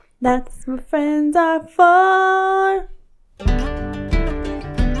That's what friends are for.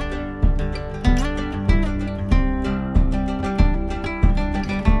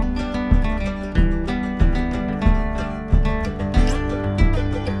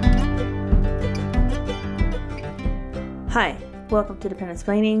 Hi, welcome to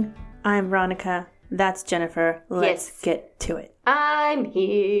Dependent-Splaining. I'm Veronica. That's Jennifer. Let's get to it. I'm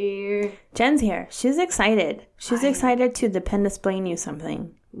here. Jen's here. She's excited. She's excited to Depend-Explain you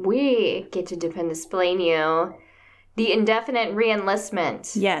something. We get to Depend-Explain you the indefinite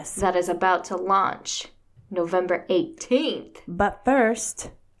reenlistment. Yes. That is about to launch November 18th. But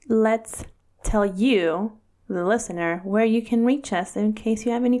first, let's tell you, the listener, where you can reach us in case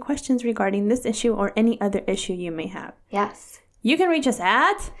you have any questions regarding this issue or any other issue you may have. Yes. You can reach us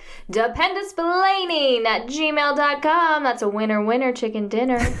at Depend-Explaining@gmail.com. That's a winner chicken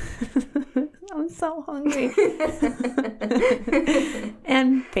dinner. I'm so hungry.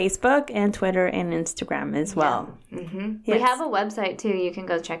 And Facebook and Twitter and Instagram as well. Yeah. Mm-hmm. Yes. We have a website too. You can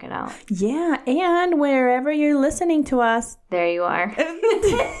go check it out. Yeah, and wherever you're listening to us. There you are.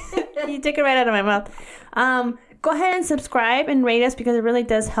 You took it right out of my mouth. Go ahead and subscribe and rate us because it really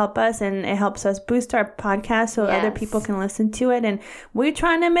does help us and it helps us boost our podcast so other people can listen to it. And we're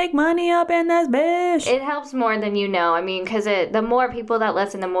trying to make money up in this bitch. It helps more than you know. I mean, because the more people that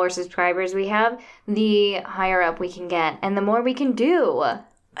listen, the more subscribers we have, the higher up we can get. And the more we can do,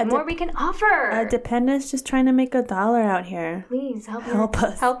 the more we can offer. A dependent's just trying to make $1 out here. Please help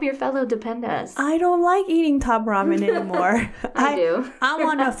us. Help your fellow dependents. I don't like eating Top Ramen anymore. I do. I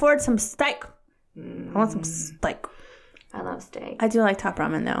want to afford some steak. I want some steak. I love steak. I do like Top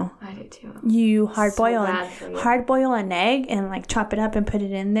Ramen though. I do too. You hard boil an egg and like chop it up and put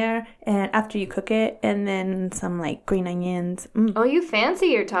it in there, and after you cook it, and then some like green onions. Oh, you fancy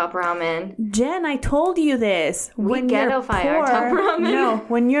your Top Ramen. Jen, I told you this. We ghetto-fy our Top Ramen. No,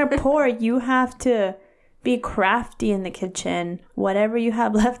 when you're poor, you have to be crafty in the kitchen. Whatever you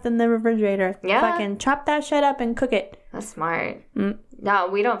have left in the refrigerator, fucking chop that shit up and cook it. That's smart. No,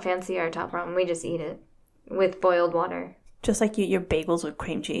 we don't fancy our Top Ramen. We just eat it with boiled water. Just like you eat your bagels with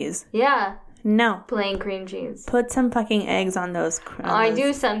cream cheese. Yeah. No. Plain cream cheese. Put some fucking eggs on those. I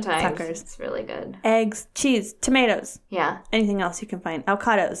do sometimes. Suckers. It's really good. Eggs, cheese, tomatoes. Yeah. Anything else you can find.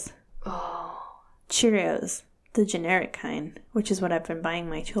 Avocados. Oh. Cheerios. The generic kind, which is what I've been buying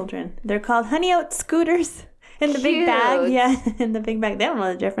my children. They're called Honey Oat Scooters. In the big bag. Yeah, in the big bag. They don't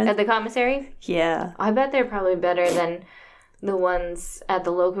know the difference. At the commissary? Yeah. I bet they're probably better than the ones at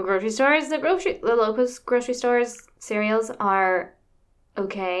the local grocery stores. The local grocery stores cereals are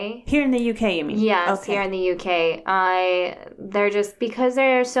okay. Here in the UK, you mean? Yes, okay. Here in the UK. They're just, because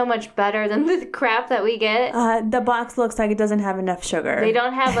they're so much better than the crap that we get. The box looks like it doesn't have enough sugar. They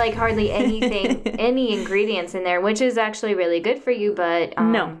don't have like hardly anything, any ingredients in there, which is actually really good for you, but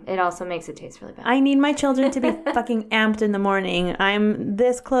no, it also makes it taste really bad. I need my children to be fucking amped in the morning. I'm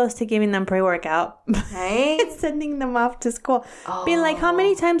this close to giving them pre-workout. Right? Sending them off to school. Being like, how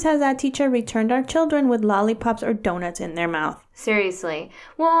many times has that teacher returned our children with lollipops or donuts in their mouth? Seriously.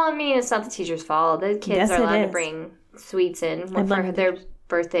 Well, I mean, it's not the teacher's fault. The kids are allowed to bring sweets in for their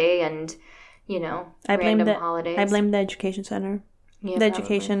birthday and, random holidays. I blame the education center. Yeah, the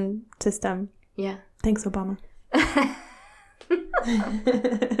education system. Yeah. Thanks, Obama.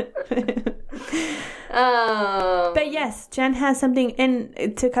 But yes, Jen has something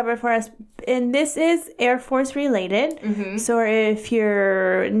to cover for us. And this is Air Force related. Mm-hmm. So if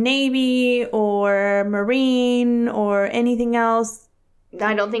you're Navy or Marine or anything else,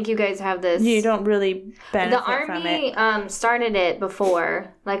 I don't think you guys have this. You don't really benefit from it. The Army started it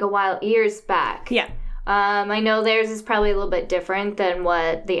before, like years back. Yeah. I know theirs is probably a little bit different than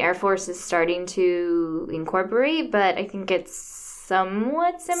what the Air Force is starting to incorporate, but I think it's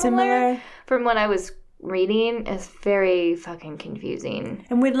somewhat similar. From what I was reading. It's very fucking confusing.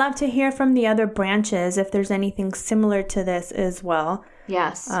 And we'd love to hear from the other branches if there's anything similar to this as well.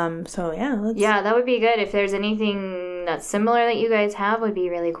 Yes. So yeah. Yeah, that would be good. If there's anything that's similar that you guys have, would be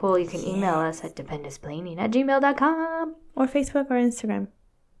really cool. You can email us at dependexplaining@gmail.com. Or Facebook or Instagram.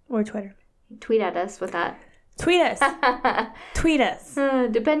 Or Twitter. Tweet at us with that. Tweet us. Tweet us.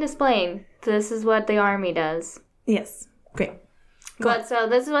 Depend-Explain. This is what the Army does. Yes. Great. So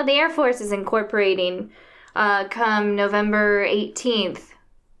this is what the Air Force is incorporating come November 18th.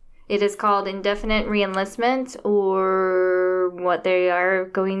 It is called Indefinite Reenlistment, or what they are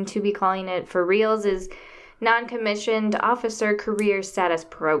going to be calling it for reals is Non-Commissioned Officer Career Status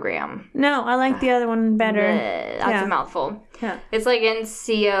Program. No, I like the other one better. That's a mouthful. Yeah. It's like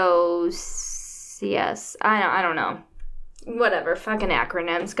NCOCS. I don't know. Whatever, fucking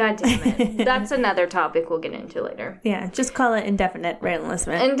acronyms. God damn it. That's another topic we'll get into later. Yeah, just call it indefinite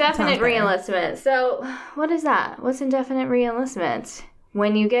reenlistment. Indefinite reenlistment. So, what is that? What's indefinite reenlistment?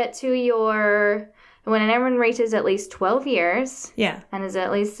 When you get to when an airman reaches at least 12 years. Yeah. And is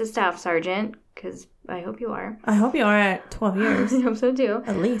at least a staff sergeant, because I hope you are. I hope you are at 12 years. I hope so too.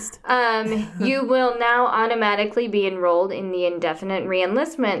 At least. You will now automatically be enrolled in the indefinite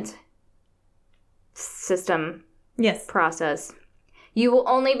reenlistment system. Yes. Process. You will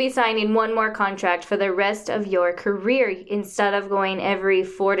only be signing one more contract for the rest of your career instead of going every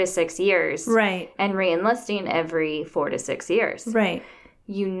 4 to 6 years. Right. And re-enlisting every 4 to 6 years. Right.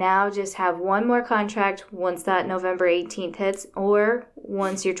 You now just have one more contract once that November 18th hits, or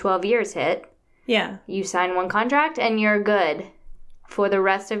once your 12 years hit. Yeah. You sign one contract and you're good for the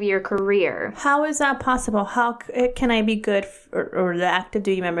rest of your career. How is that possible? How can I be good, or the active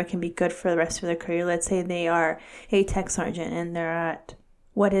duty member can be good for the rest of their career? Let's say they are a tech sergeant and they're at,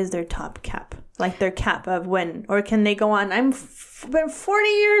 what is their top cap? Like their cap of when, or can they go on, been 40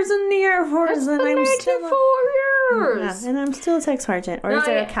 years in the Air Force and I'm still 4 years. Yeah, and I'm still a tech sergeant. Or is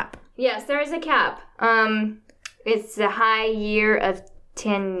there a cap? Yes, there is a cap. It's a high year of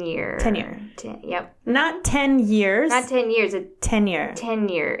tenure. Yep. Not 10 years. Not 10 years. A tenure.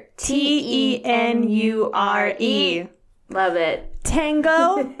 Tenure. TENURE. Love it.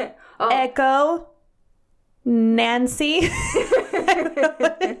 Tango. Echo. Nancy.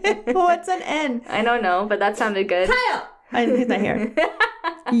 What's an N? I don't know, but that sounded good. Kyle. He's not here.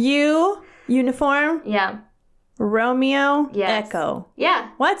 U. Uniform. Yeah. Romeo. Yes. Echo. Yeah.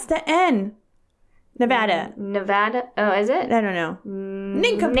 What's the N? Nevada. Nevada? Oh, is it? I don't know.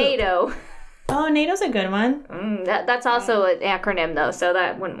 NATO. Oh, NATO's a good one. That's also an acronym, though, so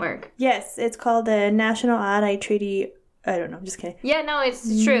that wouldn't work. Yes, it's called the National Allied Treaty. I don't know. I'm just kidding. Yeah, no,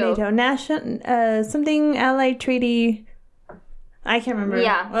 it's true. NATO. Something Allied Treaty. I can't remember.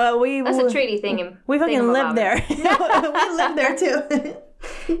 Yeah. That's a treaty thing. We fucking lived there. We lived there, too.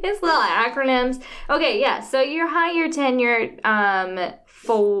 It's little acronyms. Okay, yeah. So your higher tenure,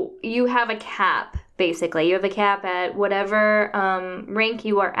 you have a cap, basically. You have a cap at whatever rank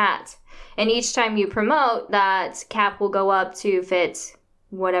you are at. And each time you promote, that cap will go up to fit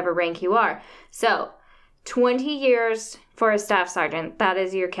whatever rank you are. So 20 years for a staff sergeant. That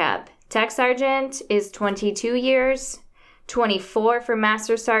is your cap. Tech sergeant is 22 years. 24 for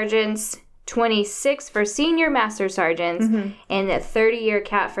master sergeants. 26 for senior master sergeants. Mm-hmm. And a 30-year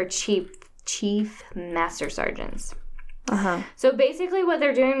cap for chief master sergeants. Uh-huh. So basically what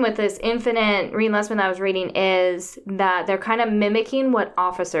they're doing with this infinite reenlistment that I was reading is that they're kind of mimicking what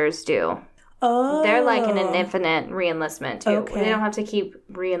officers do. Oh. They're like an infinite reenlistment too. Okay. They don't have to keep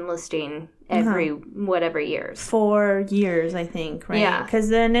reenlisting every whatever years. 4 years, I think, right? Yeah. Because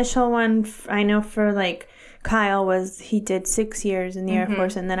the initial one, I know for like Kyle he did 6 years in the Air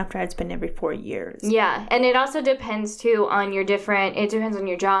Force, and then after that it's been every 4 years. Yeah, and it also depends too on it depends on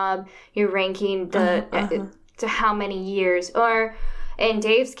your job, your ranking, to how many years. Or in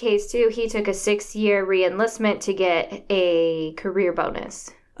Dave's case too, he took a 6-year reenlistment to get a career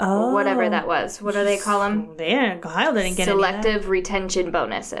bonus. Oh. Whatever that was. What do they call them? Yeah, Kyle didn't get selective retention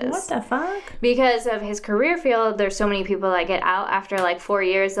bonuses. What the fuck? Because of his career field, there's so many people that get out after like 4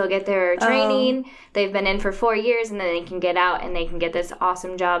 years. They'll get their training. They've been in for 4 years, and then they can get out and they can get this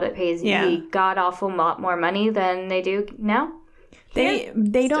awesome job that pays a god-awful lot more money than they do now. They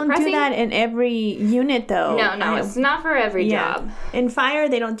don't do that in every unit, though. No, it's not for every job. In fire,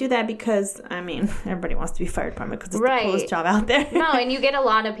 they don't do that because, I mean, everybody wants to be fire department because it's the coolest job out there. No, and you get a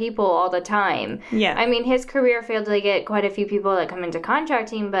lot of people all the time. Yeah. I mean, his career field, they get quite a few people that come into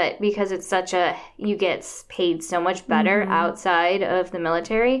contracting, but because it's you get paid so much better outside of the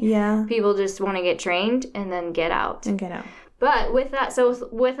military. Yeah. People just want to get trained and then get out. But with that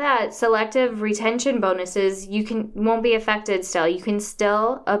selective retention bonuses, won't be affected still. You can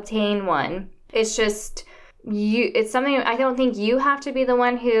still obtain one. It's just it's something I don't think you have to be the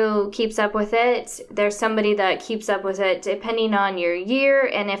one who keeps up with it. There's somebody that keeps up with it depending on your year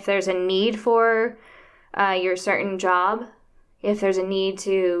and if there's a need for your certain job. If there's a need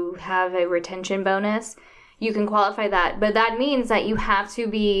to have a retention bonus, you can qualify that. But that means that you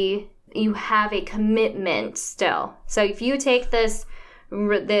have a commitment still. So if you take this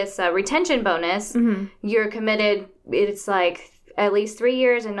retention bonus, you're committed. It's like at least 3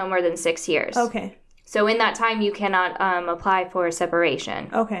 years and no more than 6 years. Okay. So in that time, you cannot apply for a separation.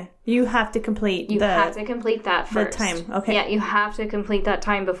 Okay. You have to complete have to complete that first. The time. Okay. Yeah, you have to complete that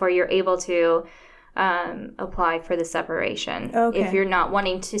time before you're able to apply for the separation. Okay. If you're not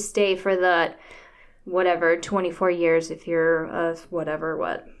wanting to stay for the 24 years if you're a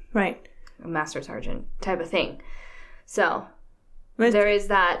master sergeant type of thing. So there is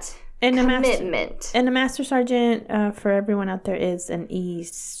that commitment. And a Master Sergeant, for everyone out there, is an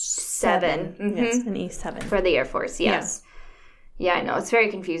E7. Mm-hmm. Yes, an E7. For the Air Force, yes. Yeah, I know. It's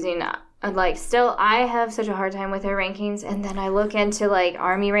very confusing. Like, still, I have such a hard time with their rankings, and then I look into, like,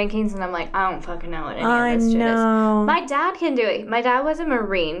 Army rankings, and I'm like, I don't fucking know what any of this shit is. My dad can do it. My dad was a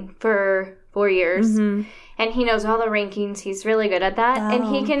Marine for 4 years, and he knows all the rankings. He's really good at that, and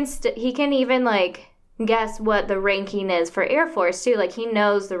he can even, like, guess what the ranking is for Air Force, too. Like, he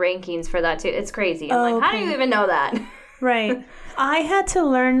knows the rankings for that, too. It's crazy. I'm like, how do you even know that? Right. I had to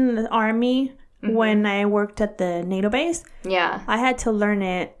learn the Army when I worked at the NATO base. Yeah. I had to learn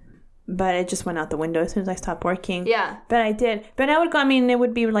it, but it just went out the window as soon as I stopped working. Yeah. But I did. But I would go, I mean, it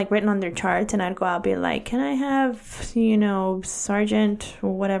would be, like, written on their charts, and I'd go out and be like, can I have, you know, Sergeant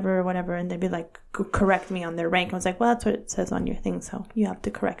or whatever, and they'd be like, correct me on their rank. I was like, well, that's what it says on your thing, so you have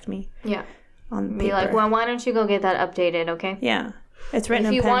to correct me. Yeah. On paper. Be like, well, why don't you go get that updated, okay? Yeah. It's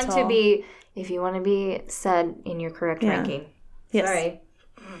written in pencil. If you want to be said in your correct ranking. Yes. Sorry.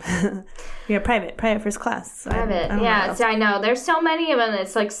 You're private first class. Private, I know. There's so many of them.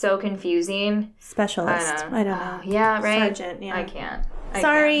 It's like so confusing. Specialist. I don't know. Yeah, right. Sergeant. Yeah. I can't.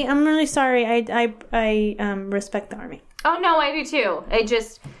 I'm really sorry. I respect the Army. Oh no, I do too. It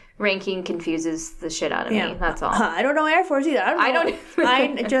just ranking confuses the shit out of me. That's all. I don't know Air Force either.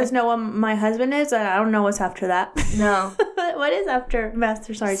 I just know what my husband is, and I don't know what's after that. No. What is after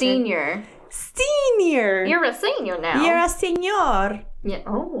Master Sergeant? Senior. You're a senior now. You're a senior. Yeah.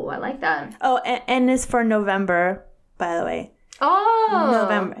 Oh, I like that. Oh, and it's for November, by the way.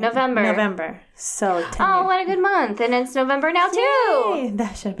 Oh, November. So 10 Oh, what a good month. And it's November now, too. Yay.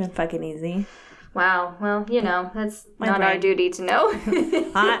 That should have been fucking easy. Wow. Well, you know, that's not our duty to know.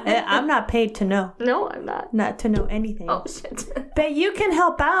 I'm not paid to know. No, I'm not. Not to know anything. Oh, shit. But you can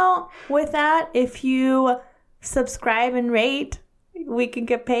help out with that if you subscribe and rate. We could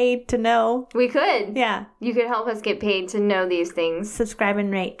get paid to know. We could. Yeah. You could help us get paid to know these things. Subscribe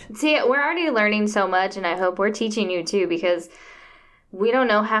and rate. See, we're already learning so much, and I hope we're teaching you, too, because we don't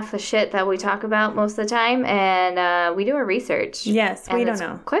know half the shit that we talk about most of the time, and we do our research. Yes, we don't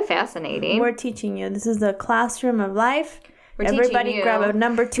know. Quite fascinating. We're teaching you. This is the classroom of life. Everybody grab a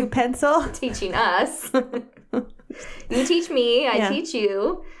number 2 pencil. Teaching us. You teach me. I teach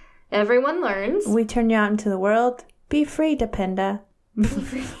you. Everyone learns. We turn you out into the world. Be free, Dependa.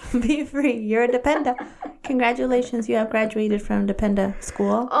 Be free. You're a Dependa. Congratulations. You have graduated from Dependa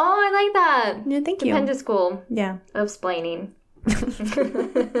school. Oh, I like that. Yeah, thank you. Dependa school. Yeah. Of splaining.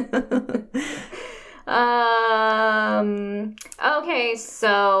 Okay,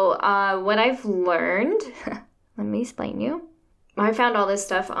 so what I've learned, let me explain you. I found all this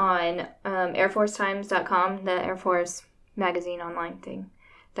stuff on airforcetimes.com, the Air Force magazine online thing.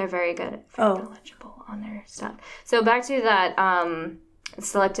 They're very good, knowledgeable on their stuff. So back to that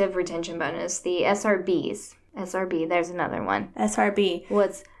selective retention bonus, the SRBs. SRB, there's another one. SRB.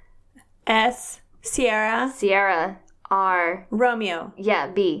 What's S, Sierra, R, Romeo. Yeah,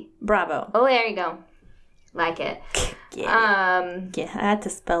 B, Bravo. Oh, there you go. Like it. Yeah, I had to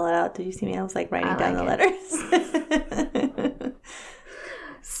spell it out. Did you see me? I was like writing down the letters.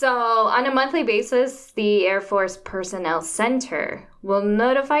 So, on a monthly basis, the Air Force Personnel Center will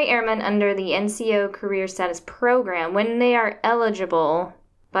notify airmen under the NCO Career Status Program when they are eligible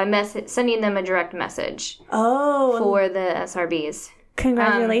by sending them a direct message. For the SRBs.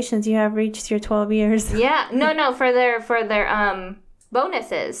 Congratulations, you have reached your 12 years. Yeah, no, for their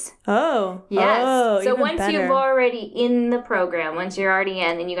bonuses. Oh, yes. So once better. you've already in the program, once you're already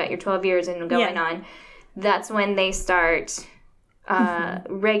in and you got your 12 years and going on, that's when they start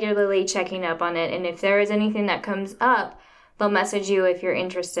regularly checking up on it. And if there is anything that comes up, they'll message you if you're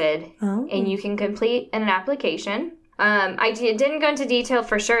interested, and you can complete an application. I didn't go into detail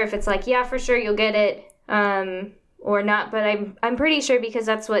for sure if it's like, yeah, for sure you'll get it, or not, but I'm pretty sure because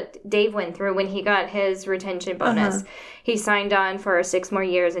that's what Dave went through when he got his retention bonus. He signed on for 6 more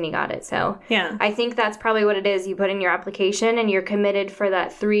years and he got it. So yeah, I think that's probably what it is. You put in your application and you're committed for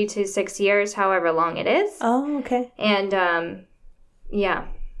that 3 to 6 years, however long it is. Oh, okay. And yeah,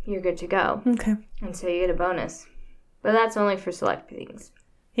 you're good to go. Okay. And so you get a bonus. But that's only for select things.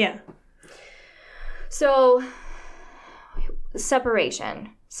 Yeah. So, separation.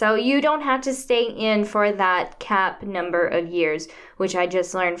 So you don't have to stay in for that cap number of years, which I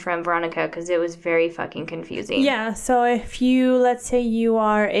just learned from Veronica because it was very fucking confusing. Yeah, so if you, let's say you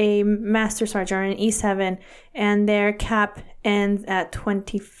are a Master Sergeant or an E7 and their cap ends at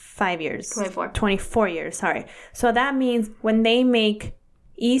 25 years. 24 years, sorry. So that means when they make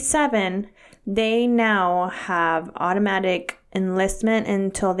E7, they now have automatic enlistment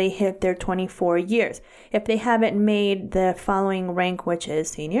until they hit their 24 years. If they haven't made the following rank, which is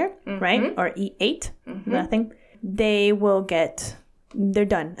senior, right? Or E8, nothing, they're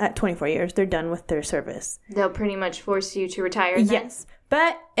done at 24 years. They're done with their service. They'll pretty much force you to retire then? Yes.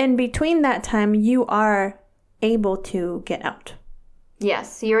 But in between that time, you are able to get out.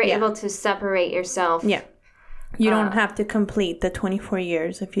 Yes. You're able to separate yourself. Yeah. You don't have to complete the 24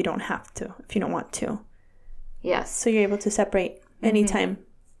 years if you don't want to. Yes. So you're able to separate anytime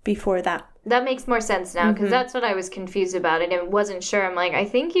before that. That makes more sense now, because that's what I was confused about. And I wasn't sure. I'm like, I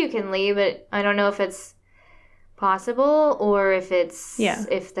think you can leave it. I don't know if it's possible or if it's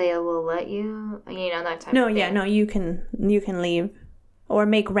if they will let you, that type of thing. No, you can leave or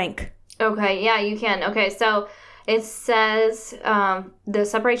make rank. Okay, yeah, you can. Okay, so it says the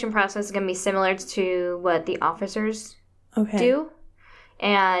separation process is going to be similar to what the officers do,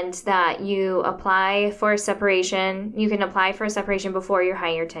 and that you apply for a separation. You can apply for a separation before your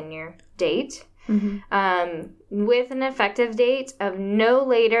higher tenure date. With an effective date of no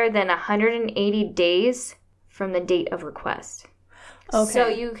later than 180 days from the date of request. Okay. So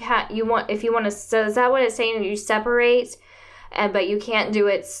so is that what it's saying? You separate, but you can't do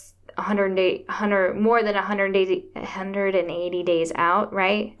it more than 180 days out,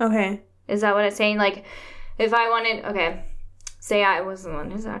 right? Okay. Is that what it's saying? Like, if I wanted, say I was the one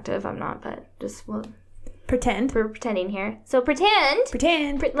who's active, I'm not, but just pretend. We're pretending here. So pretend.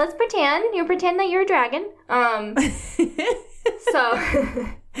 Let's pretend. You pretend that you're a dragon. So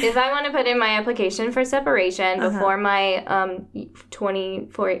if I want to put in my application for separation before my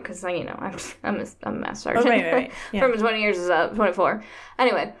 24, because I'm a master sergeant. Right. Yeah. From 20 years is up, 24.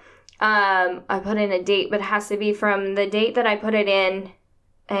 Anyway, I put in a date, but it has to be from the date that I put it in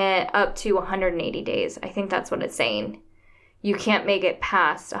up to 180 days. I think that's what it's saying. You can't make it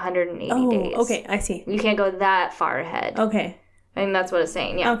past 180 days. Okay, I see. You can't go that far ahead. Okay. I think that's what it's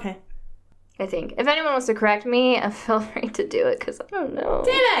saying, yeah. Okay. I think. If anyone wants to correct me, feel free to do it, because I don't know.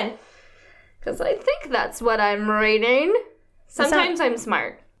 David! Because I think that's what I'm reading. Sometimes I'm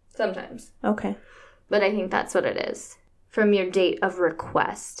smart. Sometimes. Okay. But I think that's what it is. From your date of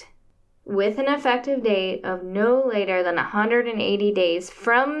request. With an effective date of no later than 180 days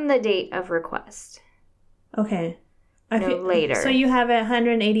from the date of request. Okay. Later. So you have a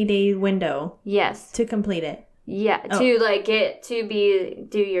 180-day window. Yes. To complete it. Yeah, to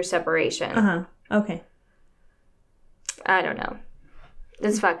do your separation. Okay. I don't know.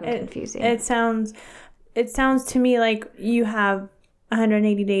 It's fucking confusing. It sounds to me like you have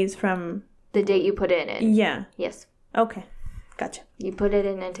 180 days from the date you put it in. Yeah. Yes. Okay. Gotcha. You put it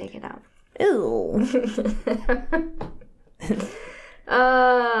in and take it out. Ew.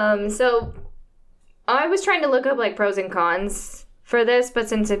 So I was trying to look up like pros and cons for this, but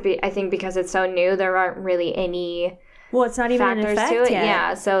since I think because it's so new, there aren't really any it's not even factors in effect to it. yet.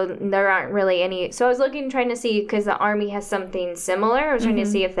 Yeah, so there aren't really any. So I was trying to see, because the Army has something similar. I was trying to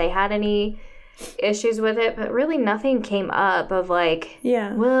see if they had any issues with it, but really nothing came up of like,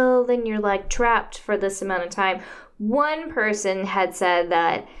 well, then you're like trapped for this amount of time. One person had said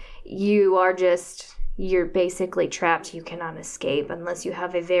that you're basically trapped. You cannot escape unless you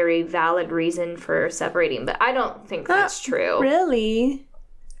have a very valid reason for separating. But I don't think that's true. Really?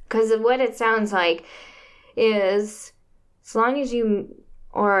 Because of what it sounds like is, as long as you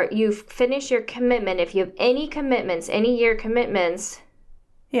finish your commitment, if you have any commitments, any year commitments,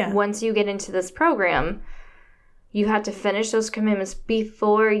 once you get into this program, you have to finish those commitments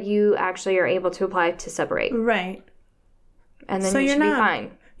before you actually are able to apply to separate. Right. And then you should be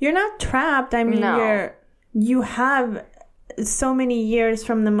fine. You're not trapped. I mean, you have so many years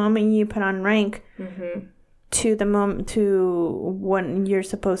from the moment you put on rank to the moment to when you're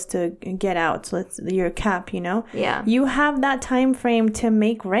supposed to get out. So it's your cap, Yeah. You have that time frame to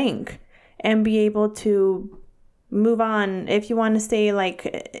make rank and be able to move on if you want to stay like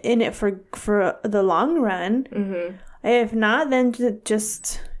in it for the long run. Mm-hmm. If not, then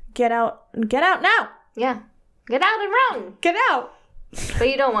just get out. Get out now. Yeah. Get out and run. Get out. But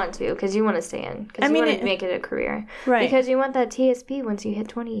you don't want to, because you want to stay in. Because you want to make it a career. Right. Because you want that TSP once you hit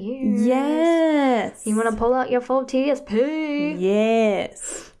 20 years. Yes. You want to pull out your full TSP.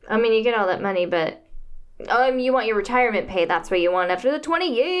 Yes. I mean, you get all that money, but you want your retirement pay. That's what you want after the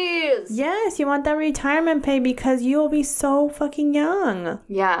 20 years. Yes, you want that retirement pay because you'll be so fucking young.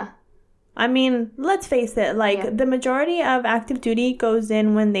 Yeah. I mean, let's face it, the majority of active duty goes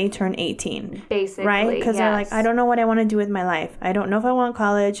in when they turn 18. Basically, right? Because they're like, I don't know what I want to do with my life. I don't know if I want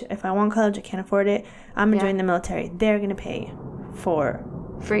college. If I want college, I can't afford it. I'm going to join the military. They're going to pay for...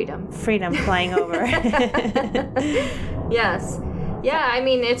 Freedom flying over. Yes. Yeah, I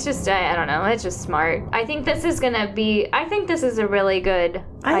mean, it's just, I don't know, it's just smart. I think this is a really good idea.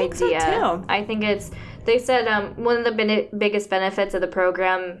 I think so too. I think they said one of the biggest benefits of the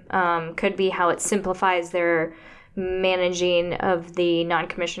program could be how it simplifies their managing of the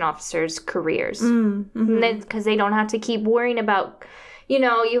non-commissioned officers' careers. Because they don't have to keep worrying about,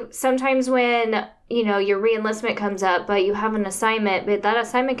 sometimes when, your reenlistment comes up, but you have an assignment, but that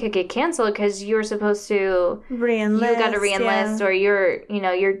assignment could get canceled because you're supposed to reenlist. You got to reenlist, or you're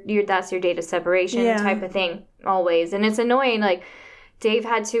that's your date of separation type of thing always. And it's annoying. Like, Dave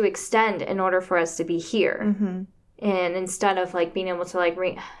had to extend in order for us to be here. Mm-hmm. And instead of, being able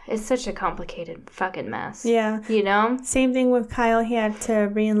to, it's such a complicated fucking mess. Yeah. Same thing with Kyle. He had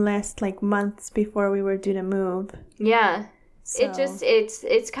to reenlist, months before we were due to move. Yeah. So.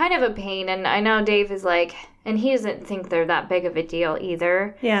 It's kind of a pain. And I know Dave is and he doesn't think they're that big of a deal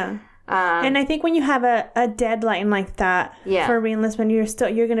either. Yeah. And I think when you have a deadline like that for reenlistment,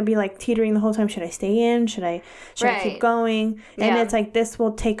 you're going to be teetering the whole time. Should I stay in? Should I keep going? And it's this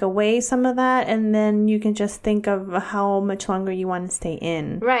will take away some of that, and then you can just think of how much longer you want to stay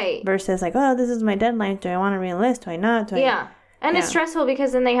in. Right. Versus this is my deadline. Do I want to reenlist? Do I not? And it's stressful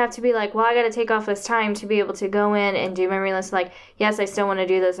because then they have to be I got to take off this time to be able to go in and do my reenlist. Yes, I still want to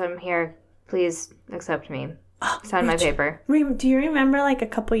do this. I'm here. Please accept me. Sign my paper. Do you remember a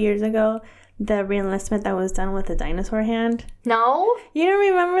couple years ago the reenlistment that was done with the dinosaur hand? No. You don't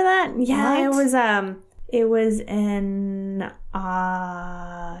remember that? Yeah, what? It was in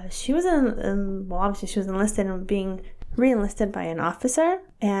she was obviously she was enlisted and being reenlisted by an officer,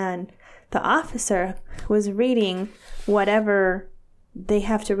 and the officer was reading whatever they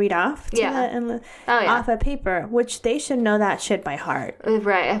have to read off off a paper, which they should know that shit by heart.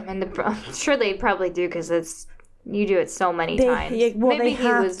 Right. I mean, I'm sure they probably do because you do it so many times. Well, maybe they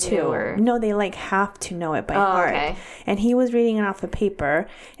have he was to. Newer. No, they have to know it by heart. Okay. And he was reading it off a paper,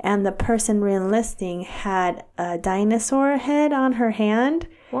 and the person reenlisting had a dinosaur head on her hand.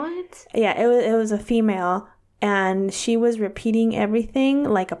 What? Yeah, it was a female. And she was repeating everything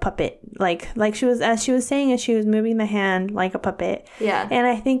like a puppet, like she was, as she was saying, as she was moving the hand like a puppet. Yeah. And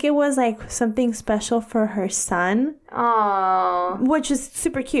I think it was something special for her son. Oh. Which is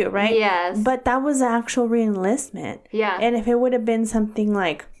super cute, right? Yes. But that was actual reenlistment. Yeah. And if it would have been something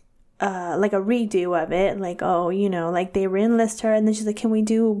like a redo of it, they reenlist her, and then she's like, "Can we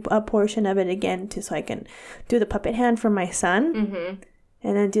do a portion of it again, so I can do the puppet hand for my son?" Mm-hmm.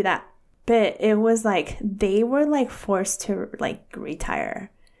 And then do that. But it was they were forced to retire.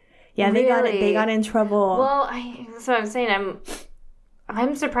 Yeah, really? they got in trouble. Well, that's what I'm saying.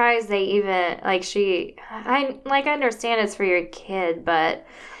 I'm surprised they even I understand it's for your kid, but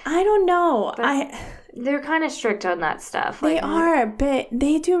I don't know. They're kind of strict on that stuff. They are, but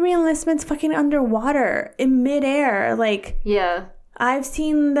they do reenlistments fucking underwater in midair. Yeah. I've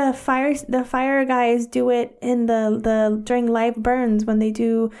seen the fire guys do it in the during live burns when they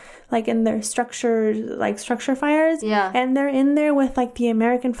do in their structure fires. Yeah. And they're in there with the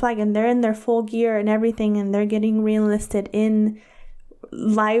American flag, and they're in their full gear and everything, and they're getting reenlisted in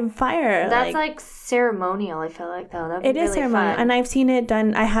live fire. That's ceremonial, I feel though. It is ceremonial. And I've seen it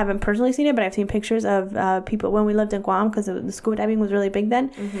done. I haven't personally seen it, but I've seen pictures of people when we lived in Guam, because the scuba diving was really big then.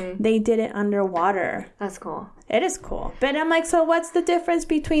 Mm-hmm. They did it underwater. That's cool. It is cool. But I'm so what's the difference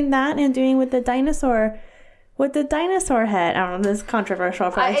between that and doing with the dinosaur head? I don't know, this is controversial.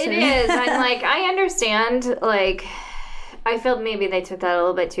 It is. I'm I understand, I feel maybe they took that a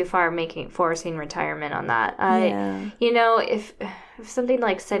little bit too far, forcing retirement on that. If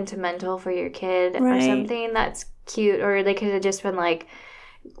something sentimental for your kid, right, or something that's cute, or they could have just been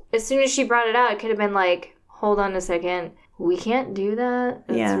as soon as she brought it out, it could have been hold on a second, we can't do that.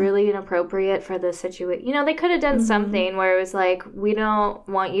 It's really inappropriate for the situation. They could have done something where it was we don't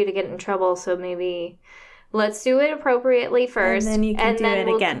want you to get in trouble, so maybe let's do it appropriately first, and then you can do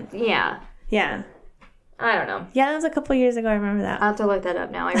it again. Yeah. Yeah. I don't know. Yeah, that was a couple years ago. I remember that. I'll have to look that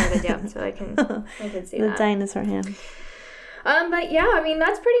up now. I wrote it down so I can see the that. The dinosaur hand. But yeah, I mean,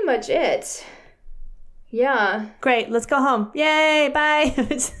 that's pretty much it. Yeah. Great. Let's go home. Yay. Bye.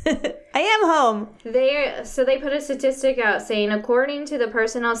 I am home. They put a statistic out saying, according to the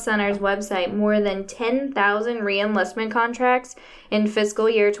Personnel Center's website, more than 10,000 reenlistment contracts in fiscal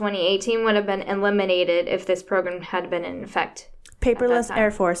year 2018 would have been eliminated if this program had been in effect. Paperless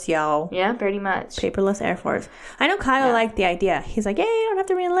Air Force, yo. Yeah, pretty much. Paperless Air Force. I know Kyle liked the idea. He's like, "Yeah, you don't have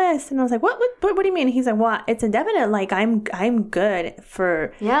to reenlist." And I was like, "What do you mean?" He's like, "Well, it's indefinite. I'm good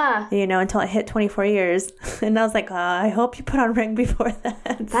for until I hit 24 years." And I was like, "I hope you put on ring before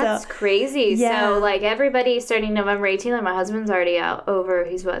that." That's crazy. Yeah. So everybody starting November 18th, my husband's already out over.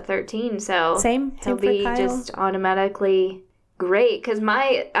 He's 13, so same he'll for be Kyle. just automatically great, because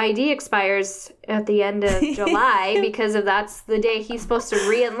my ID expires at the end of July because that's the day he's supposed to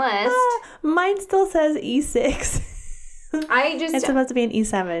re-enlist. Mine still says E6. It's supposed to be an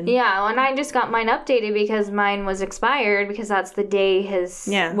E7. Yeah, and I just got mine updated because mine was expired because that's the day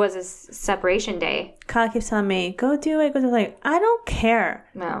was his separation day. Kyle keeps telling me, go do it. Like, I don't care.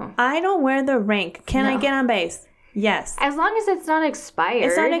 No. I don't wear the rank. Can I get on base? Yes. As long as it's not expired.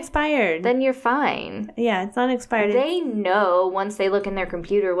 It's not expired. Then you're fine. Yeah, it's not expired. They know once they look in their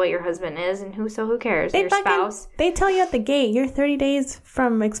computer what your husband is, and who cares? Your spouse. They tell you at the gate, you're 30 days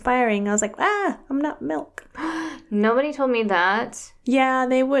from expiring. I was like, I'm not milk. Nobody told me that. Yeah,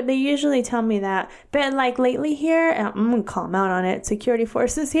 they would. They usually tell me that. But like lately here, I'm going to call them out on it. Security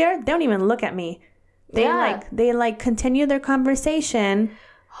forces here, they don't even look at me. They continue their conversation.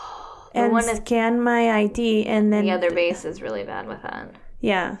 And scan my ID, and then... The other base is really bad with that.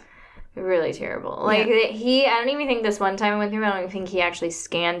 Yeah. Really terrible. Like, I don't even think this one time I went through, I don't even think he actually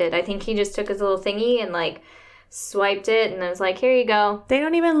scanned it. I think he just took his little thingy and, like, swiped it, and then was like, here you go. They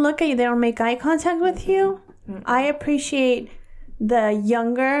don't even look at you. They don't make eye contact with you. Mm-hmm. I appreciate the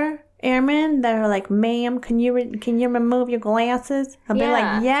younger airmen that are like, ma'am, can you remove your glasses? I'll be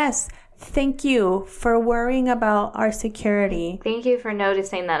like, yes. Thank you for worrying about our security. Everybody. Thank you for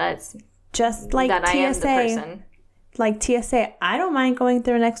noticing that it's just like that TSA. I am the person. Like TSA, I don't mind going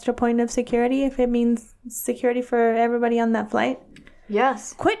through an extra point of security if it means security for everybody on that flight.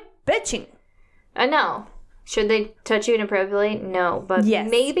 Yes. Quit bitching. I know. Should they touch you inappropriately? No. But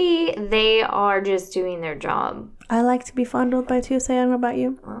maybe they are just doing their job. I like to be fondled by TSA. I don't know about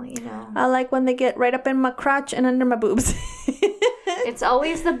you. Well, you know. I like when they get right up in my crotch and under my boobs. It's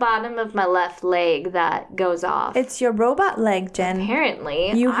always the bottom of my left leg that goes off. It's your robot leg, Jen.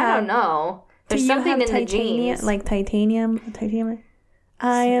 Apparently. I don't know. There's something in the genes. Like titanium?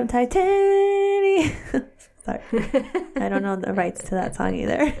 I am titanium. Sorry. I don't know the rights to that song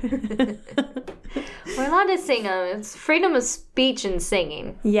either. We're allowed to sing them. It's freedom of speech and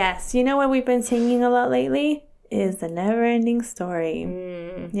singing. Yes. You know what we've been singing a lot lately? Is The Never-Ending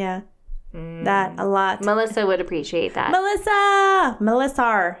Story. Yeah. That a lot. Melissa would appreciate that. Melissa,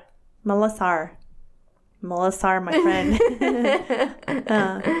 my friend.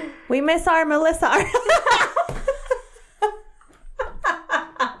 We miss our Melissa.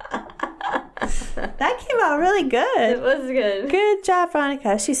 That came out really good. It was good. Good job,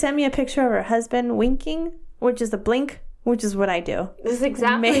 Veronica. She sent me a picture of her husband winking, which is a blink, which is what I do. This is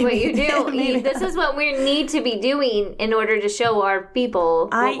exactly what you do. This is what we need to be doing in order to show our people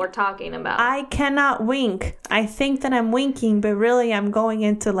what we're talking about. I cannot wink. I think that I'm winking, but really I'm going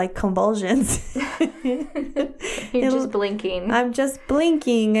into like convulsions. You're just blinking. I'm just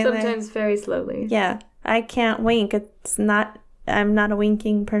blinking. Sometimes very slowly. Yeah. I can't wink. I'm not a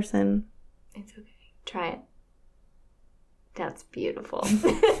winking person. It's okay. Try it. That's beautiful.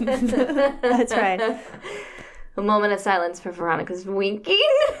 That's right. A moment of silence for Veronica's winking.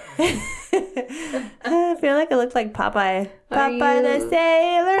 I feel like I look like Popeye. Popeye the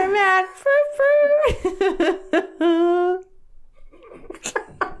Sailor Man.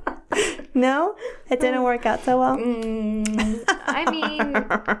 No? It didn't work out so well? I mean,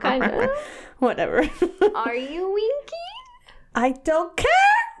 kind of. Whatever. Are you winking? I don't care.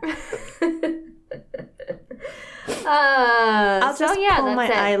 I'll just pull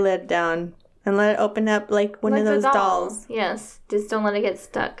my eyelid down and let it open up like one of those dolls. Yes. Just don't let it get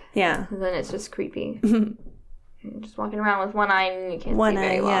stuck. Yeah. And then it's just creepy. You're just walking around with one eye and you can't see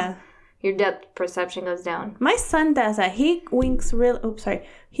very well. Yeah. Your depth perception goes down. My son does that. He winks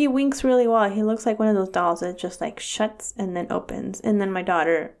He winks really well. He looks like one of those dolls that just like shuts and then opens. And then my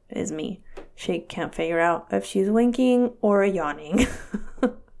daughter is me. She can't figure out if she's winking or yawning.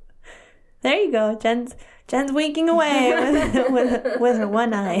 There you go. Jen's winking away with her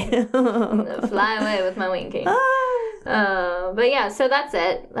one eye. Fly away with my winking. But yeah, so that's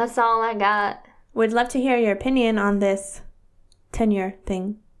it. That's all I got. Would love to hear your opinion on this tenure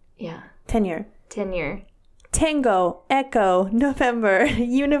thing. Yeah. Tenure. Tango, Echo, November,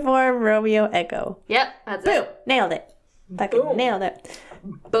 Uniform, Romeo, Echo. Yep, that's Boom. it. Nailed it. Fucking nailed it.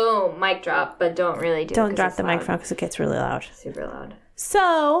 Boom. Mic drop, but don't really do it. Don't drop the microphone because it gets really loud. Super loud.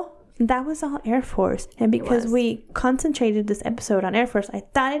 So, that was all Air Force. And because we concentrated this episode on Air Force, I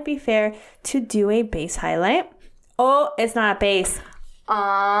thought it'd be fair to do a base highlight. Oh, it's not a base.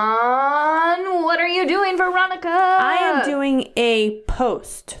 On what are you doing, Veronica? I am doing a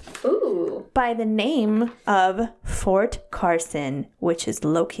post. Ooh. By the name of Fort Carson, which is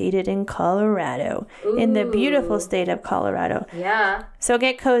located in Colorado. Ooh. In the beautiful state of Colorado. Yeah. So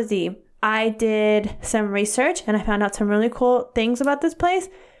get cozy. I did some research and I found out some really cool things about this place.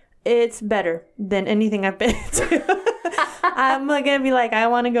 It's better than anything I've been to. I'm gonna be like, I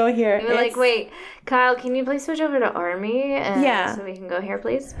want to go here. You're like, wait, Kyle, can you please switch over to Army? Yeah. So we can go here,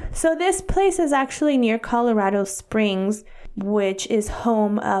 please. So this place is actually near Colorado Springs, which is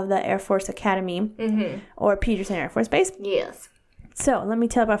home of the Air Force Academy, or Peterson Air Force Base. Yes. So let me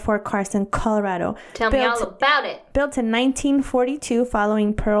tell you about Fort Carson, Colorado. Tell me all about it. Built in 1942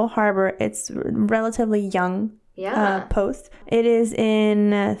 following Pearl Harbor. It's relatively young. Post. It is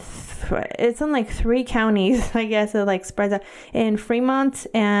it's in like 3 counties, I guess. It like spreads out in Fremont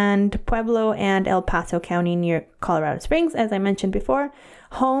and Pueblo and El Paso County near Colorado Springs, as I mentioned before.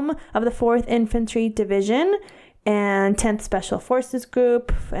 Home of the 4th Infantry Division and 10th Special Forces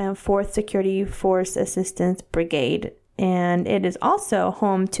Group and 4th Security Force Assistance Brigade. And it is also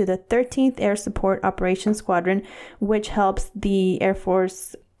home to the 13th Air Support Operations Squadron, which helps the Air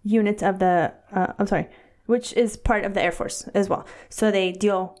Force units of the, which is part of the Air Force as well. So they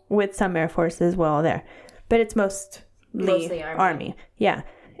deal with some Air Force as well there. But it's mostly Army. Yeah.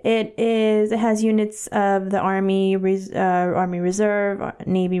 It has units of the Army Reserve,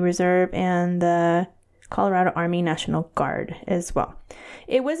 Navy Reserve, and the Colorado Army National Guard as well.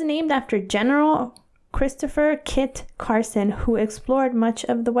 It was named after General Christopher Kit Carson, who explored much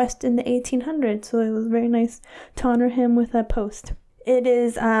of the West in the 1800s. So it was very nice to honor him with a post. It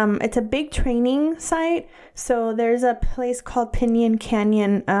is, it's a big training site. So there's a place called Pinyon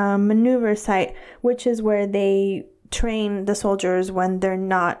Canyon Maneuver Site, which is where they train the soldiers when they're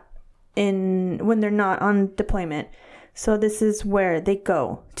not on deployment. So this is where they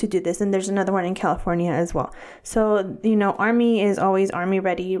go to do this. And there's another one in California as well. So, Army is always Army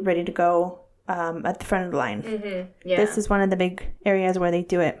ready to go at the front of the line. Yeah. This is one of the big areas where they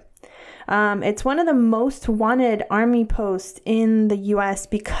do it. It's one of the most wanted Army posts in the U.S.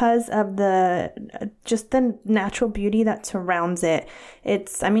 because of the natural beauty that surrounds it.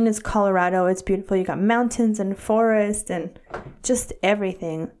 It's Colorado. It's beautiful. You got mountains and forest and just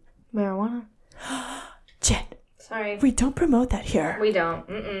everything. Marijuana. Jen. Sorry. We don't promote that here. We don't.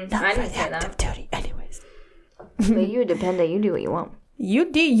 Not I for didn't the say active that. duty. Anyways. But you dependent. You do what you want.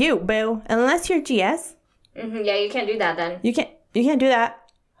 You do you, boo. Unless you're GS. Yeah, you can't do that then. You can't do that.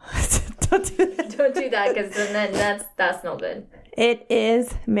 Don't do that. Don't do that, because then that's no good. It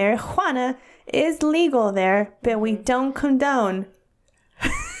is marijuana is legal there, but we don't condone.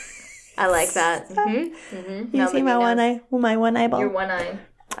 I like that. You see my one eye, my one eyeball. Your one eye.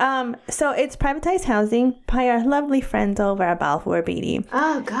 So it's privatized housing by our lovely friends over at Balfour Beatty.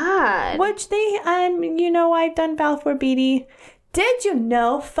 Oh God. Which they I've done Balfour Beatty. Did you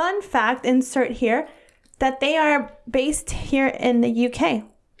know? Fun fact, insert here, that they are based here in the UK.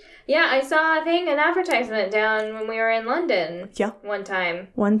 Yeah, I saw an advertisement down when we were in London. Yeah. One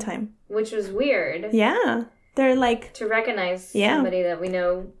time. Which was weird. Yeah. They're like... To recognize somebody that we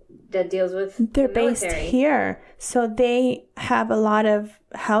know that deals with They're the based here. So they have a lot of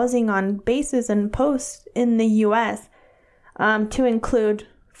housing on bases and posts in the U.S. To include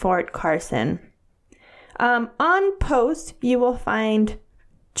Fort Carson. On post, you will find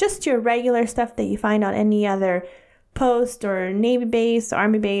just your regular stuff that you find on any other post or Navy base,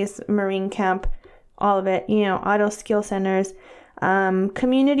 Army base, Marine camp, all of it, auto skill centers,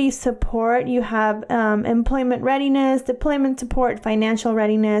 community support. You have employment readiness, deployment support, financial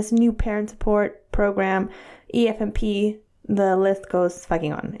readiness, new parent support program, EFMP. The list goes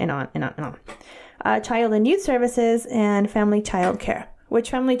fucking on and on and on and on. Child and youth services and family child care, which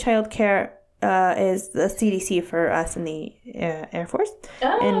family child care is the CDC for us in the Air Force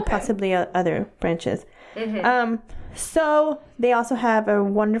and possibly other branches. So they also have a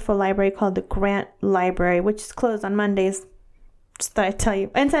wonderful library called the Grant Library, which is closed on Mondays. Just thought I'd tell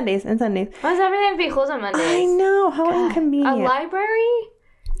you. And Sundays. Why does everything be closed on Mondays? I know. How inconvenient. A library?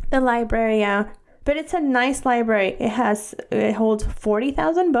 The library, yeah. But it's a nice library. It holds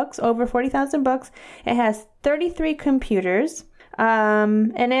 40,000 books, over 40,000 books. It has 33 computers.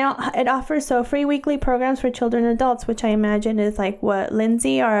 And it offers free weekly programs for children and adults, which I imagine is like what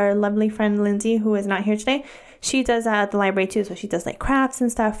Lindsay, our lovely friend Lindsay, who is not here today, she does at the library too. So she does like crafts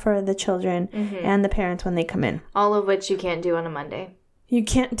and stuff for the children and the parents when they come in. All of which you can't do on a Monday. You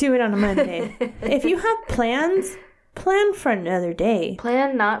can't do it on a Monday. If you have plans, plan for another day.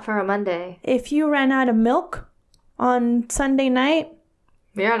 Plan not for a Monday. If you ran out of milk on Sunday night,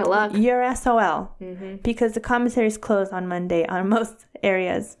 you're out of luck. You're SOL. Because the commissary is closed on Monday on most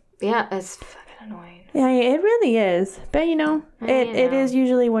areas. Yeah, it's fucking annoying. Yeah, it really is. But it is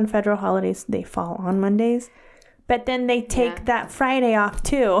usually when federal holidays, they fall on Mondays. But then they take that Friday off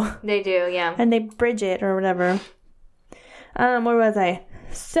too. They do, yeah. And they bridge it or whatever. Where was I?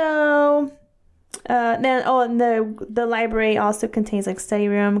 So And the library also contains like study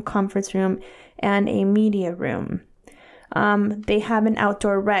room, conference room, and a media room. They have an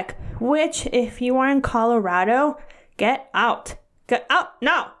outdoor rec, which if you are in Colorado, get out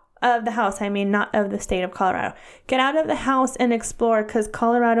now of the house. I mean, not of the state of Colorado. Get out of the house and explore, because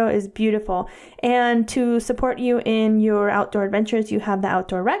Colorado is beautiful. And to support you in your outdoor adventures, you have the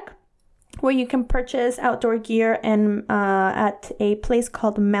outdoor rec, where you can purchase outdoor gear and at a place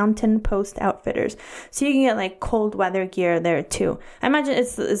called Mountain Post Outfitters. So you can get like cold weather gear there too. I imagine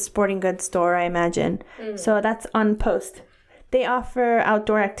it's a sporting goods store, I imagine. So that's on Post. They offer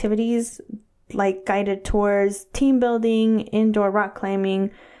outdoor activities like guided tours, team building, indoor rock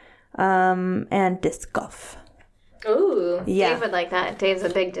climbing, and disc golf. Ooh, yeah. Dave would like that. Dave's a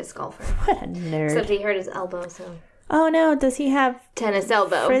big disc golfer. What a nerd. Except he hurt his elbow, so... Oh no, does he have tennis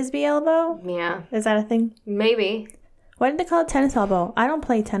elbow? Frisbee elbow? Yeah. Is that a thing? Maybe. Why did they call it tennis elbow? I don't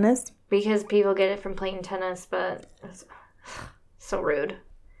play tennis. Because people get it from playing tennis, but it's so rude.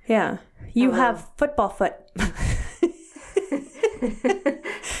 Yeah. You have football foot.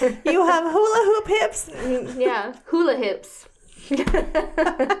 You have hula hoop hips. Yeah, hula hips.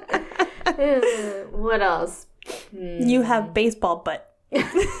 What else? You have baseball butt.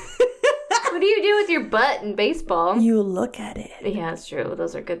 What do you do with your butt in baseball? You look at it. Yeah, it's true.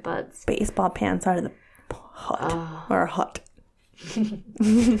 Those are good butts. Baseball pants are the hot. Or hot.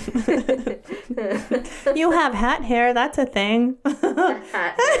 You have hat hair. That's a thing.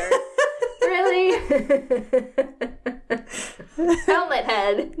 Hat hair. Really? Helmet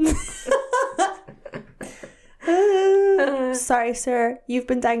head. Sorry, sir. You've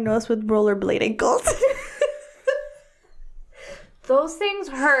been diagnosed with rollerblade ankles. Those things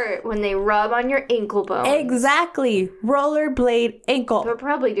hurt when they rub on your ankle bones. Exactly. Rollerblade ankle. They're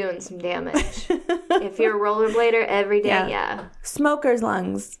probably doing some damage. If you're a rollerblader every day, yeah. Smoker's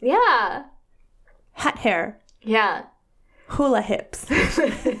lungs. Yeah. Hat hair. Yeah. Hula hips.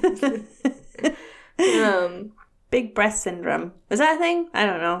 Big breast syndrome. Is that a thing? I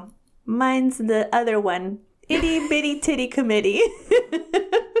don't know. Mine's the other one. Itty bitty titty committee.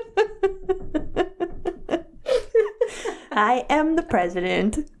 I am the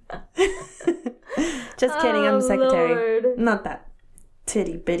president. Just kidding, I'm the secretary. Lord. Not that.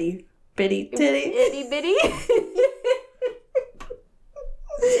 Titty bitty. Bitty titty. Itty bitty.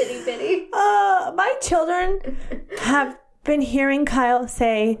 Itty bitty. My children have been hearing Kyle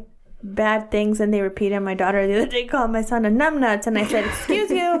say bad things and they repeat it. My daughter the other day called my son a numbnuts, and I said, excuse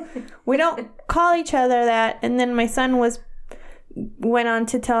you, we don't call each other that. And then my son went on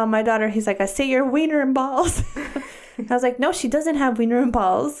to tell my daughter, he's like, I see your wiener and balls. I was like, no, she doesn't have wiener and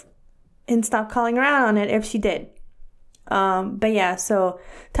balls, and stop calling her out on it if she did. But yeah, so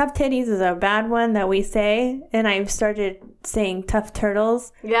tough titties is a bad one that we say, and I've started saying tough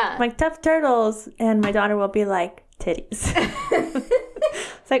turtles. Yeah. I'm like, tough turtles, and my daughter will be like, titties.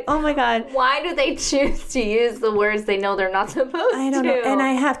 It's like, oh my God. Why do they choose to use the words they know they're not supposed to? I don't know. And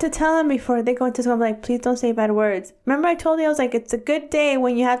I have to tell them before they go into school, I'm like, please don't say bad words. Remember I told you, I was like, it's a good day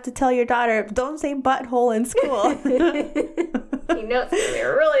when you have to tell your daughter, don't say butthole in school. You know it's going to be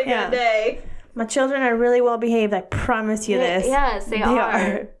a really good day. My children are really well behaved. I promise you this. Yes, they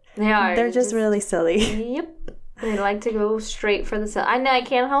are. They are. They're just really silly. Yep. They like to go straight for the silly. I know, I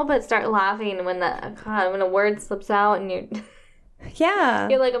can't help but start laughing when a word slips out and you're... Yeah.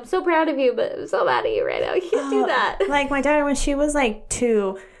 You're like, I'm so proud of you, but I'm so mad at you right now. You can't do that. Like my daughter, when she was like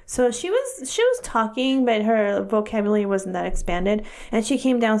 2, so she was talking, but her vocabulary wasn't that expanded. And she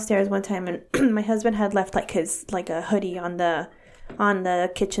came downstairs one time, and my husband had left like a hoodie on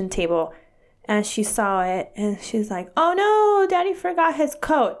the kitchen table, and she saw it, and she's like, "Oh no, Daddy forgot his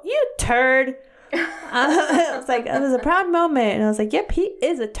coat. You turd." I was like, it was a proud moment, and I was like, "Yep, he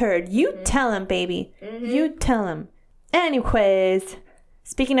is a turd. You tell him, baby. You tell him." Anyways,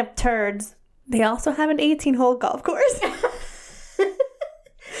 speaking of turds, they also have an 18-hole golf course. With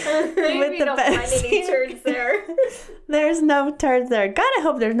the don't best. Find any turds there. There's no turds there. God, I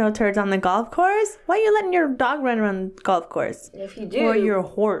hope there's no turds on the golf course. Why are you letting your dog run around the golf course? If you do. Or your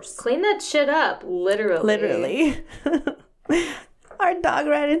horse. Clean that shit up, literally. Literally. Our dog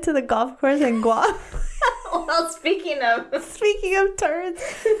ran into the golf course in Guam. Well, speaking of turds,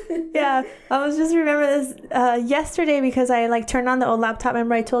 yeah, I was just remember this yesterday because I turned on the old laptop.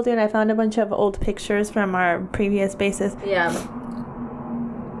 Remember I told you, and I found a bunch of old pictures from our previous bases. Yeah.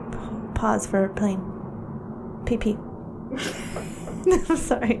 Pause for plane. PP. I'm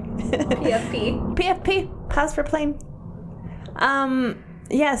sorry. PFP. PFP. Pause for plane.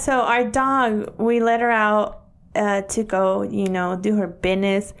 Yeah. So our dog, we let her out to go, do her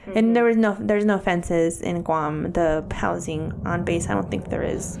business. Mm-hmm. And there's no fences in Guam. The housing on base, I don't think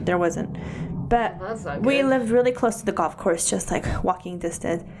there wasn't. But That's not we good. lived really close to the golf course, just like walking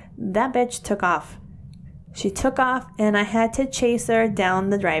distance. That bitch took off. She took off, and I had to chase her down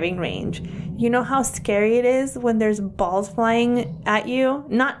the driving range. You know how scary it is when there's balls flying at you?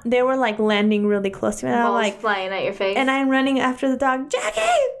 They were like landing really close to me. And I'm Balls like, flying at your face. and I'm running after the dog. Jackie,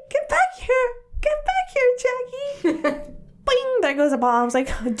 get back here! Get back here, Jackie! Bing! There goes a ball. I was like,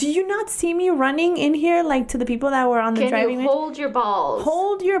 do you not see me running in here, like to the people that were on the driving range? Hold your balls?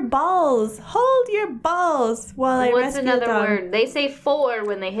 Hold your balls. Hold your balls while I What's rescue the another dog. word? They say four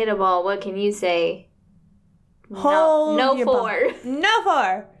when they hit a ball. What can you say? Hold no your four. balls. No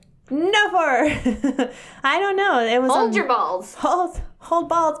four. No four. I don't know. It was Hold your balls. Hold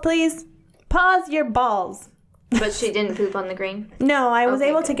balls, please. Pause your balls. But she didn't poop on the green? No, I was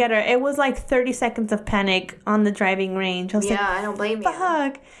Okay, able good. to get her. It was like 30 seconds of panic on the driving range. I was Yeah, I don't blame like, you.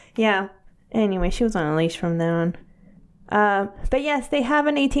 fuck. Yeah. Anyway, she was on a leash from then on. But yes, they have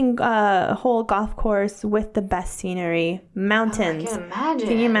an 18-hole golf course with the best scenery. Mountains. I can imagine.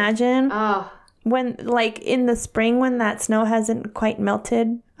 Can you imagine? Oh, When, like, in the spring when that snow hasn't quite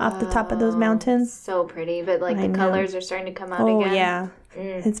melted off the top of those mountains. so pretty. But like I the know. colors are starting to come out Oh, again. yeah.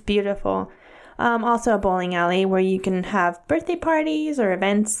 It's beautiful. Also a bowling alley where you can have birthday parties or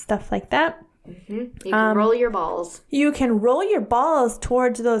events, stuff like that. You can roll your balls. You can roll your balls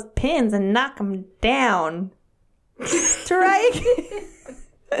towards those pins and knock them down. Strike.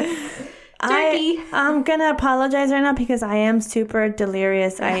 Turkey. I'm gonna apologize right now because I am super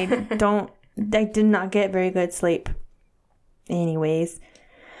delirious. I did not get very good sleep. Anyways,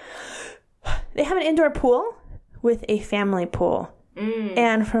 they have an indoor pool with a family pool.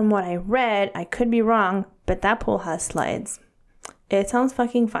 And from what I read, I could be wrong, but that pool has slides. It sounds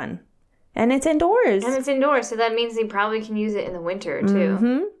fucking fun. And it's indoors. And it's indoors, so that means they probably can use it in the winter too.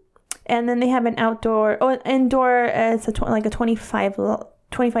 Mm-hmm. And then they have an indoor, it's like a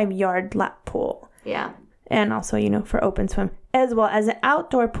 25-yard lap pool. Yeah. And also, for open swim. As well as an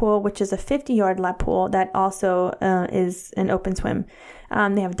outdoor pool, which is a 50-yard lap pool that also is an open swim.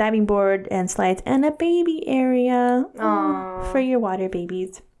 They have a diving board and slides and a baby area for your water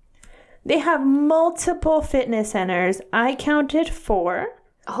babies. They have multiple fitness centers. I counted 4.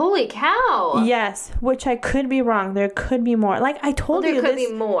 Holy cow! Yes, which I could be wrong. There could be more. Like I told There you, could this,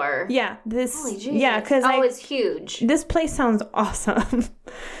 be more. Yeah, this. Holy Jesus. Yeah, because it's huge. this place sounds awesome.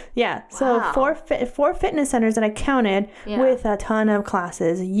 Yeah, so Wow. 4 fitness centers that I counted with a ton of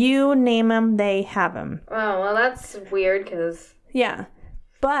classes. You name them, they have them. Oh, well, that's weird because... Yeah,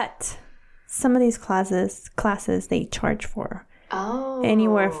 but some of these classes they charge for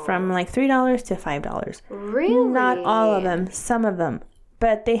anywhere from like $3 to $5. Really? Not all of them, some of them.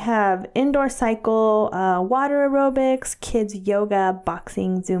 But they have indoor cycle, water aerobics, kids yoga,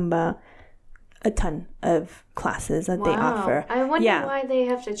 boxing, Zumba, a ton of classes that they offer. I wonder why they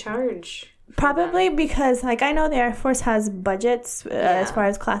have to charge. Probably because, like, I know the Air Force has budgets as far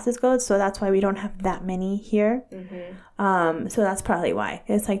as classes go, so that's why we don't have that many here. Mm-hmm. So that's probably why.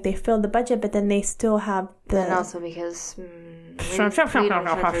 It's like they fill the budget, but then they still have the... And also because freedom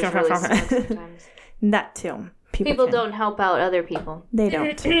chargers really suck sometimes. That too. People don't help out other people. They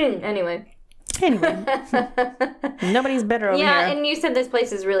don't. Anyway. Nobody's better over here. Yeah, and you said this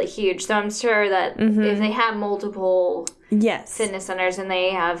place is really huge, so I'm sure that if they have multiple fitness centers and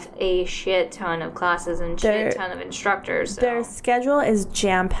they have a shit ton of classes and shit ton of instructors. So. Their schedule is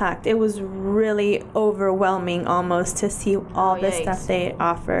jam-packed. It was really overwhelming almost to see all the stuff they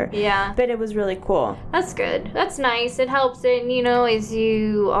offer. Yeah. But it was really cool. That's good. That's nice. It helps. And, as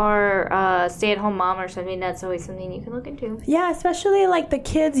you are a stay-at-home mom or something, that's always something you can look into. Yeah, especially like the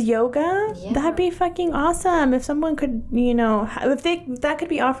kids yoga. Yeah. That'd be fucking awesome. If someone could, if that could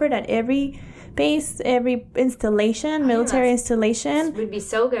be offered at every base, every installation, military installation. Would be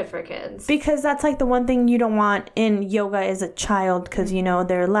so good for kids. Because that's like the one thing you don't want in yoga as a child because,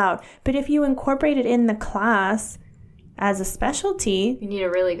 they're loud. But if you incorporate it in the class as a specialty. You need a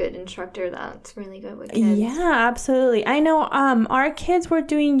really good instructor that's really good with kids. Yeah, absolutely. I know our kids were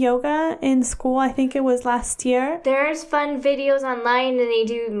doing yoga in school. I think it was last year. There's fun videos online and they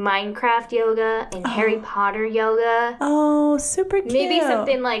do Minecraft yoga and Harry Potter yoga. Oh, super cute. Maybe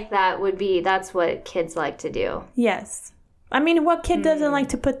something like that that's what kids like to do. Yes. I mean, what kid doesn't like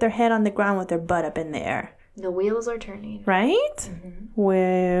to put their head on the ground with their butt up in the air? The wheels are turning. Right? Mm-hmm.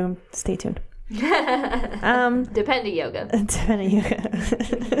 Well, stay tuned. Depending yoga. Depending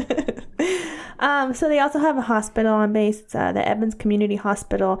yoga. So they also have a hospital on base, the Evans Community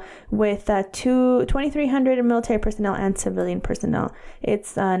Hospital, with 2,300 military personnel and civilian personnel.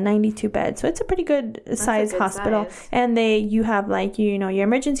 It's 92 beds, so it's a pretty good size hospital. Size. And you have your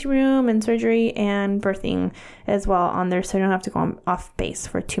emergency room and surgery and birthing as well on there, so you don't have to go off base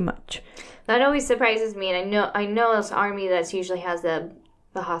for too much. That always surprises me, and I know this Army that's usually has the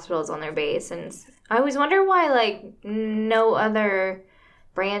hospitals on their base, and I always wonder why no other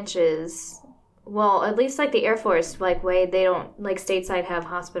branches. Well, at least the Air Force, way they don't stateside have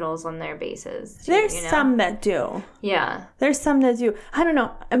hospitals on their bases. There's some that do. Yeah. There's some that do. I don't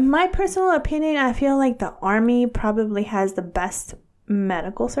know. In my personal opinion, I feel like the Army probably has the best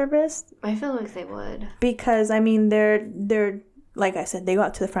medical service. I feel like they would. Because, they're like I said, they go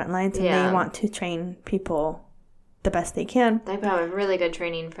out to the front lines and they want to train people the best they can. They probably have really good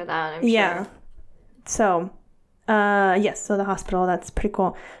training for that, I'm sure. So... yes, so the hospital, that's pretty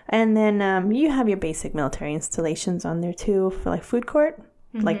cool. And then you have your basic military installations on there too for food court,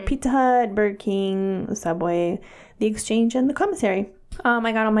 like Pizza Hut, Burger King, Subway, the Exchange, and the commissary.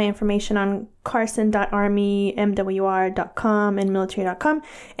 I got all my information on carson.armymwr.com and military.com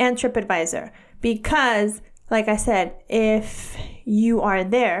and TripAdvisor because, like I said, if you are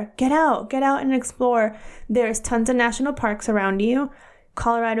there, get out and explore. There's tons of national parks around you.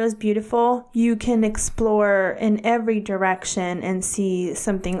 Colorado is beautiful. You can explore in every direction and see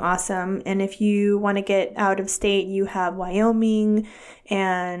something awesome. And if you want to get out of state, you have Wyoming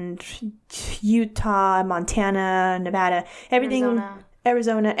and Utah, Montana, Nevada, everything.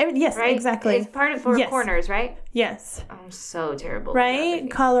 Arizona. Yes, right? Exactly. It's part of Four Corners, right? Yes. I'm so terrible. Right?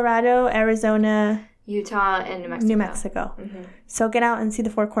 Colorado, Arizona, Utah, and New Mexico. Mm-hmm. So get out and see the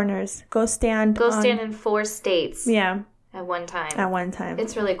Four Corners. Go stand in 4 states. Yeah. At one time.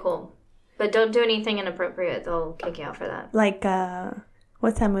 It's really cool. But don't do anything inappropriate. They'll kick you out for that.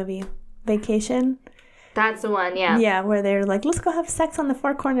 What's that movie? Vacation? That's the one, yeah. Yeah, where they're like, let's go have sex on the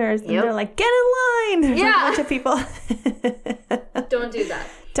Four Corners. And they're like, get in line! There's a bunch of people. Don't do that.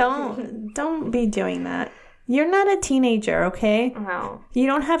 Don't be doing that. You're not a teenager, okay? No. You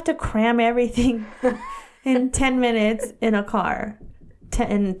don't have to cram everything in 10 minutes in a car.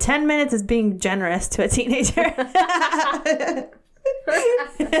 10 minutes is being generous to a teenager.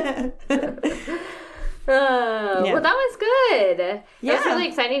 Well, that was good. Yeah. It was really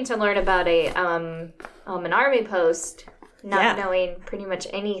exciting to learn about an Army post, not knowing pretty much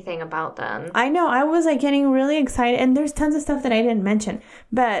anything about them. I know. I was getting really excited, and there's tons of stuff that I didn't mention,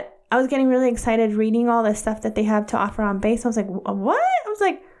 but I was getting really excited reading all the stuff that they have to offer on base. I was like, what? I was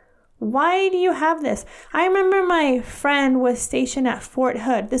like, why do you have this? I remember my friend was stationed at Fort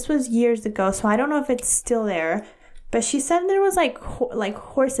Hood. This was years ago, so I don't know if it's still there. But she said there was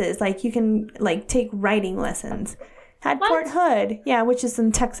horses, you can take riding lessons at Fort Hood. Yeah, which is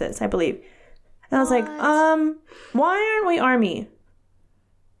in Texas, I believe. And I was like, why aren't we Army?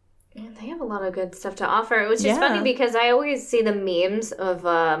 Man, they have a lot of good stuff to offer, which is funny because I always see the memes of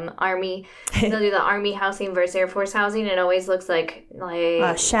Army. They'll do the Army housing versus Air Force housing. It always looks like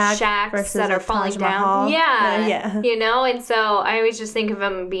shacks that are falling down. Yeah. And so I always just think of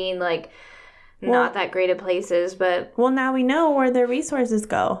them being not that great of places. But well, now we know where their resources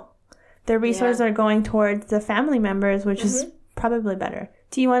go. Their resources are going towards the family members, which is probably better.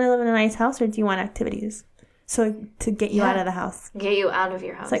 Do you want to live in a nice house or do you want activities? So to get you out of the house. Get you out of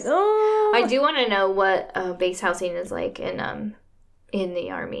your house. It's I do want to know what base housing is like in the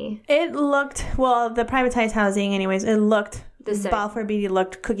Army. It looked, the privatized housing anyways, it looked, Balfour Beatty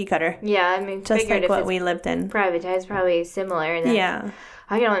looked cookie cutter. Yeah, just like what we lived in. Privatized, probably similar. And then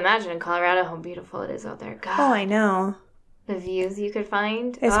I can only imagine in Colorado how beautiful it is out there. God. Oh, I know. The views you could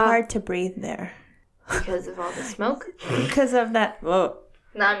find. It's hard to breathe there. Because of all the smoke? Because of that. Whoa.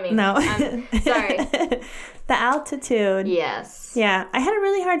 Not me. No. Sorry. The altitude. Yes. Yeah. I had a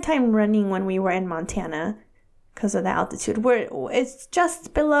really hard time running when we were in Montana because of the altitude. It's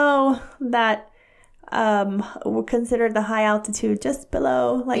just below that, we're considered the high altitude, just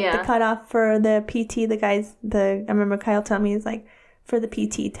below, the cutoff for the PT. I remember Kyle telling me, it's for the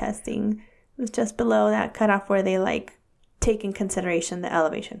PT testing. It was just below that cutoff where they, take in consideration the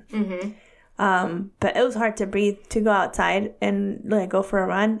elevation. Mm-hmm. But it was hard to breathe to go outside and go for a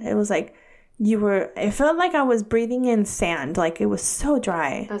run. It was it felt like I was breathing in sand. It was so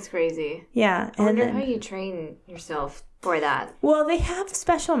dry. That's crazy. Yeah. I wonder how you train yourself for that. Well, they have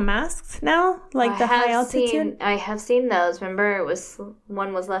special masks now, like the high altitude. I have seen those. Remember,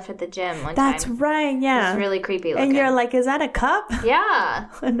 one was left at the gym one time. That's right, yeah. It's really creepy looking. And you're like, is that a cup? Yeah.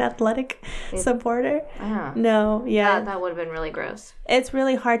 An athletic supporter? Yeah. No, yeah. That would have been really gross. It's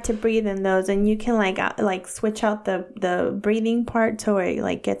really hard to breathe in those, and you can like switch out the breathing part so it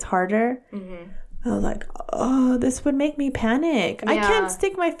like gets harder. Mm-hmm. I was like, oh, this would make me panic. Yeah. I can't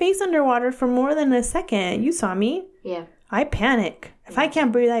stick my face underwater for more than a second. You saw me. Yeah. I panic. If I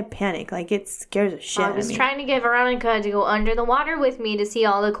can't breathe, I panic. Like, it scares the shit out of me. I was trying to get Veronica to go under the water with me to see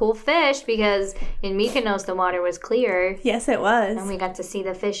all the cool fish because in Mykonos the water was clear. Yes, it was. And we got to see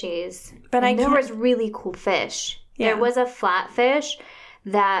the fishies. But there was really cool fish. Yeah. There was a flatfish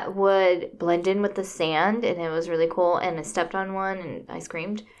that would blend in with the sand, and it was really cool. And I stepped on one, and I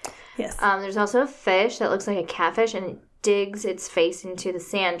screamed. Yes. There's also a fish that looks like a catfish, and it digs its face into the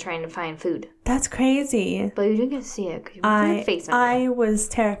sand trying to find food. That's crazy. But you didn't get to see it because you put your face under I was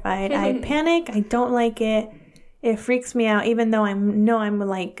terrified. I panic. I don't like it. It freaks me out, even though I'm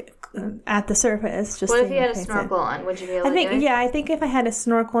like at the surface. Just what if you had a snorkel on? Would you be able to do it? Yeah, I think if I had a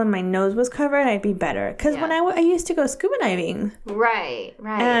snorkel and my nose was covered, I'd be better. Because when I used to go scuba diving. Right.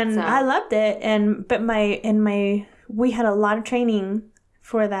 And I loved it. But we had a lot of training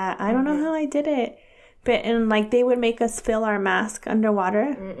for that. I don't know how I did it. But they would make us fill our mask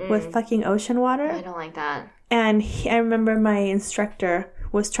underwater with fucking ocean water. I don't like that. And I remember my instructor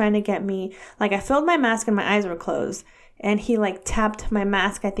was trying to get me, like, I filled my mask and my eyes were closed. And he, like, tapped my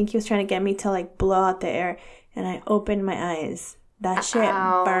mask. I think he was trying to get me to, like, blow out the air. And I opened my eyes. That shit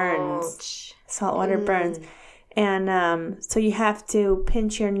burns. Saltwater burns. And so you have to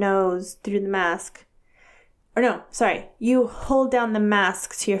pinch your nose through the mask. Or no, sorry. You hold down the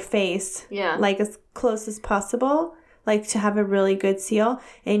mask to your face. Yeah. Like, as close as possible. Like, to have a really good seal.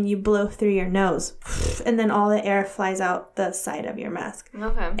 And you blow through your nose. And then all the air flies out the side of your mask.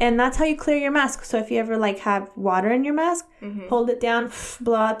 Okay. And that's how you clear your mask. So if you ever, like, have water in your mask, hold it down,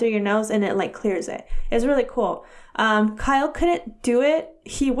 blow out through your nose, and it, like, clears it. It's really cool. Kyle couldn't do it.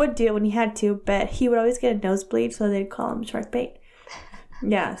 He would do it when he had to, but he would always get a nosebleed, so they'd call him shark bait.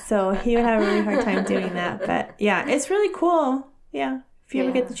 Yeah, so he would have a really hard time doing that. But, yeah, it's really cool. Yeah. If you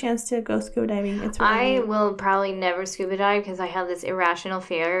ever get the chance to go scuba diving, it's really neat. will probably never scuba dive because I have this irrational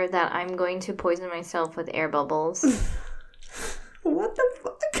fear that I'm going to poison myself with air bubbles. What the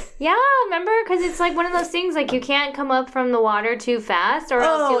fuck? Yeah, remember? Because it's like one of those things, like you can't come up from the water too fast or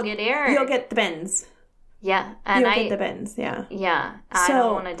else you'll get air. You'll get the bends. Yeah. And you'll get the bends, yeah. Yeah. I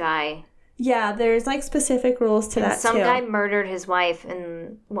don't want to die. Yeah, there's like specific rules to that some guy murdered his wife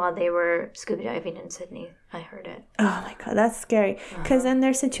while they were scuba diving in Sydney. I heard it. Oh my god, that's scary. Because then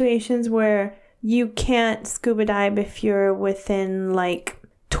there's situations where you can't scuba dive if you're within like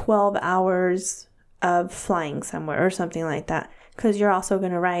 12 hours of flying somewhere or something like that. Because you're also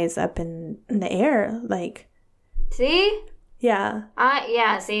going to rise up in the air. Like, see? Yeah.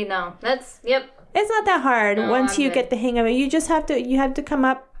 See, no. Yep. It's not that hard once you get the hang of it. You just have to come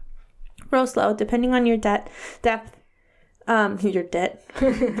up real slow, depending on your depth, your debt,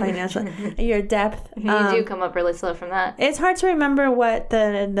 financially, your depth. You do come up really slow from that. It's hard to remember what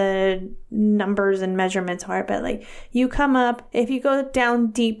the numbers and measurements are, but like you come up, if you go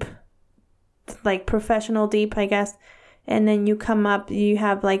down deep, like professional deep, I guess, and then you come up, you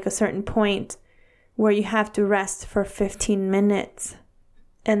have like a certain point where you have to rest for 15 minutes.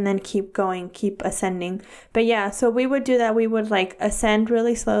 And then keep going, keep ascending. But yeah, so we would do that. We would like ascend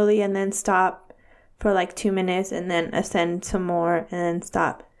really slowly and then stop for like 2 minutes and then ascend some more and then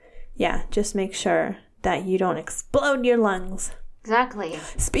stop. Yeah, just make sure that you don't explode your lungs. Exactly.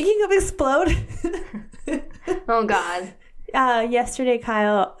 Speaking of explode. Oh, God. Yesterday,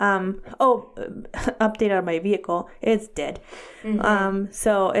 Kyle, update on my vehicle. It's dead. Mm-hmm.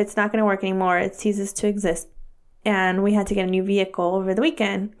 So it's not going to work anymore. It ceases to exist. And we had to get a new vehicle over the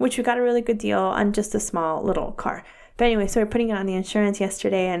weekend, which we got a really good deal on just a small little car. But anyway, so we're putting it on the insurance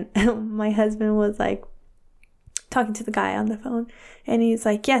yesterday, and my husband was like talking to the guy on the phone, and he's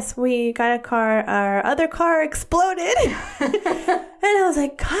like, yes, we got a car. Our other car exploded. And I was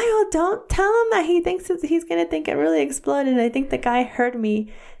like, Kyle, don't tell him that. He thinks he's going to think it really exploded. And I think the guy heard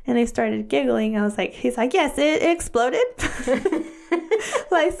me, and I started giggling. I was like, he's like, yes, it exploded.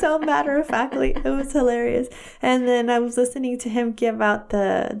 Like so matter-of-factly. It was hilarious. And then I was listening to him give out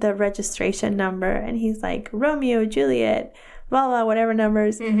the registration number, and he's like, Romeo, Juliet, blah, blah, whatever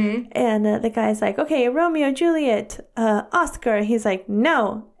numbers. Mm-hmm. And the guy's like, okay, Romeo, Juliet, Oscar. And he's like,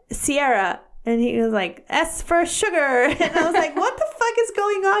 no, Sierra. And he was like, S for sugar. And I was like, what the fuck is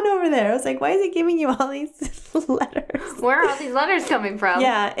going on over there? I was like, why is he giving you all these letters. Where are all these letters coming from?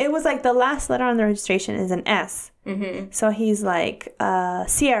 Yeah, it was like the last letter on the registration is an S. Mm-hmm. So he's like,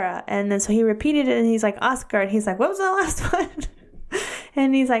 Sierra. And then so he repeated it and he's like, Oscar. And he's like, what was the last one?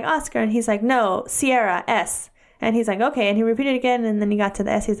 And he's like, Oscar. And he's like, no, Sierra, S. And he's like, okay. And he repeated it again. And then he got to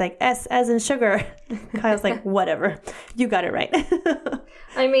the S. He's like, S as in sugar. Kyle's like, whatever. You got it right.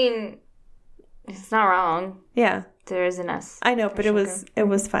 I mean, it's not wrong. Yeah. There is an S. I know, but it was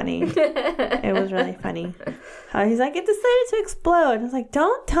funny. It was really funny. He's like, it decided to explode. I was like,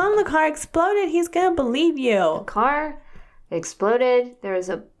 don't tell him the car exploded. He's going to believe you. The car exploded. There was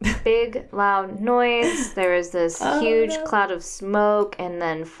a big, loud noise. There was this huge cloud of smoke and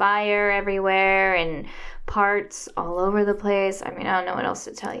then fire everywhere and parts all over the place. I mean, I don't know what else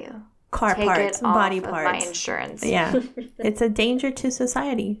to tell you. Car Take parts, it off body of parts. my insurance. Yeah. It's a danger to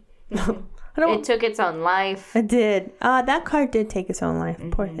society. It took its own life. It did. That car did take its own life.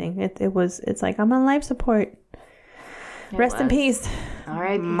 Poor thing. It's like, I'm on life support. Rest in peace. All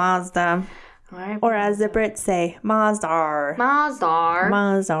right. Mazda. All right. Or as the Brits say, Mazdar. Mazdar.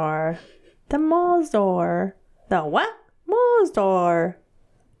 Mazdar. The Mazdar. The what? Mazdar.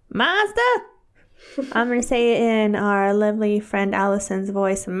 Mazda? I'm going to say it in our lovely friend Allison's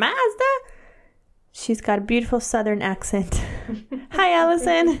voice. Mazda? She's got a beautiful southern accent. Hi,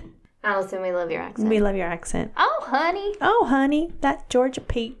 Allison. Allison, we love your accent. We love your accent. Oh, honey. Oh, honey. That Georgia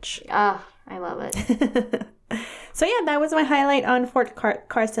peach. Oh, I love it. So, yeah, that was my highlight on Fort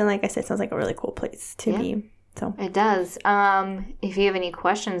Carson. Like I said, sounds like a really cool place to be. So it does. If you have any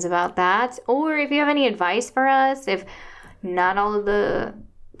questions about that, or if you have any advice for us, if not all of the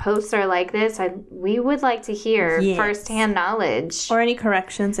posts are like this, we would like to hear firsthand knowledge. Or any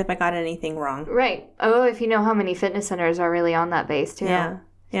corrections if I got anything wrong. Right. Oh, if you know how many fitness centers are really on that base, too. Yeah.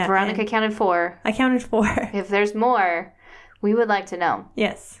 Veronica counted 4. I counted 4. If there's more, we would like to know.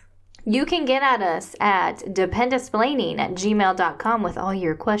 Yes. You can get at us at dependasplaining@gmail.com with all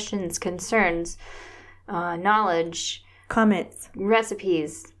your questions, concerns, knowledge, comments,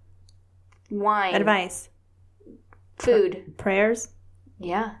 recipes, wine, advice, food, prayers.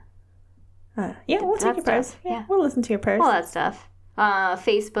 Yeah. We'll take your prayers. Yeah, we'll listen to your prayers. All that stuff.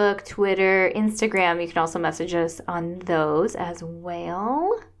 Facebook, Twitter, Instagram. You can also message us on those as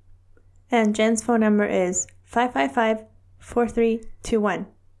well. And Jen's phone number is 555-4321.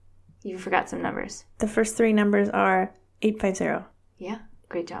 You forgot some numbers. The first 3 numbers are 850. Yeah,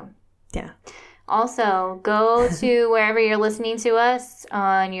 great job. Yeah. Also, go to wherever you're listening to us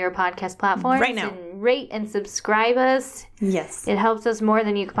on your podcast platforms. Right now. And rate and subscribe us. Yes. It helps us more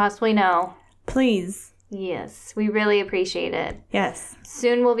than you could possibly know. Please. Yes, we really appreciate it. Yes.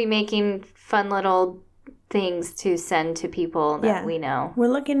 Soon we'll be making fun little things to send to people that we know. We're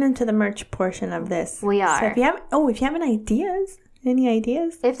looking into the merch portion of this. We are. So if you have any ideas?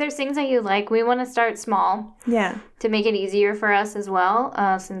 If there's things that you like, we want to start small. Yeah. To make it easier for us as well,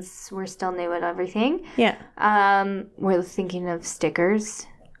 since we're still new at everything. Yeah. We're thinking of stickers.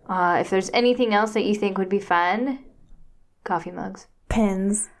 If there's anything else that you think would be fun, coffee mugs.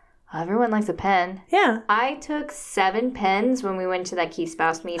 Pens. Everyone likes a pen. Yeah. I took 7 pens when we went to that Key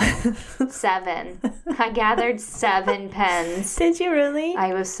Spouse meeting. 7. I gathered 7 pens. Did you really?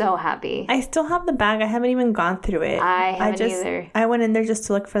 I was so happy. I still have the bag. I haven't even gone through it. I haven't either. I went in there just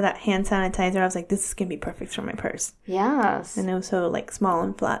to look for that hand sanitizer. I was like, this is going to be perfect for my purse. Yes. And it was so like small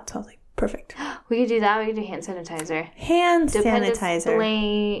and flat. So I was like, perfect. We could do that. We could do hand sanitizer. Sanitizer.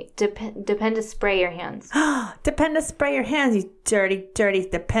 Depend to spray your hands. Depend to spray your hands, you dirty, dirty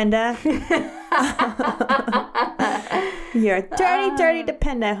Dependa. You're a dirty, dirty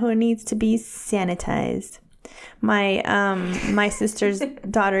Dependa who needs to be sanitized. My sister's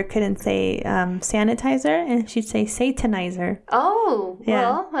daughter couldn't say sanitizer, and she'd say satanizer. Oh,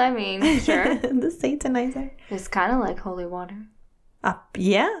 well, I mean, sure. The satanizer. It's kind of like holy water.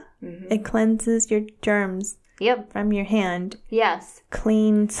 Yeah. Mm-hmm. It cleanses your germs. Yep. From your hand. Yes.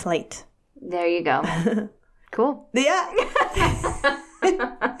 Clean slate. There you go. Cool. Yeah.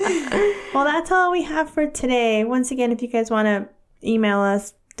 Well, that's all we have for today. Once again, if you guys want to email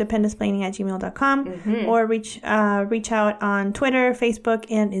us, dependasplaining@gmail.com or reach out on Twitter, Facebook,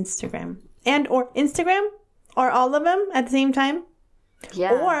 and Instagram. Or Instagram? Or all of them at the same time?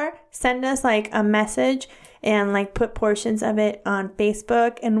 Yeah. Or send us like a message and like put portions of it on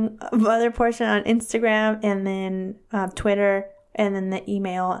Facebook and other portion on Instagram and then Twitter and then the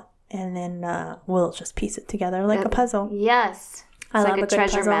email and then we'll just piece it together like a puzzle. Yes. It's like a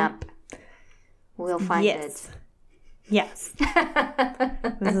treasure puzzle. map. We'll find it. Yes.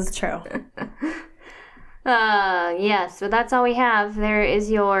 This is true. Yes, so that's all we have. There is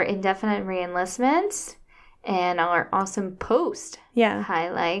your indefinite reenlistment and our awesome post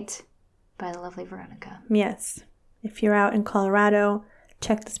highlight. by the lovely Veronica. Yes. If you're out in Colorado,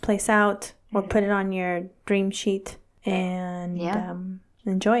 check this place out or put it on your dream sheet and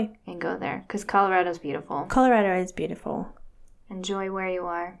enjoy. And go there because Colorado's beautiful. Colorado is beautiful. Enjoy where you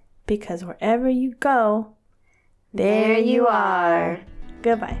are. Because wherever you go, there you are.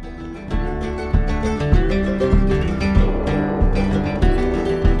 Goodbye.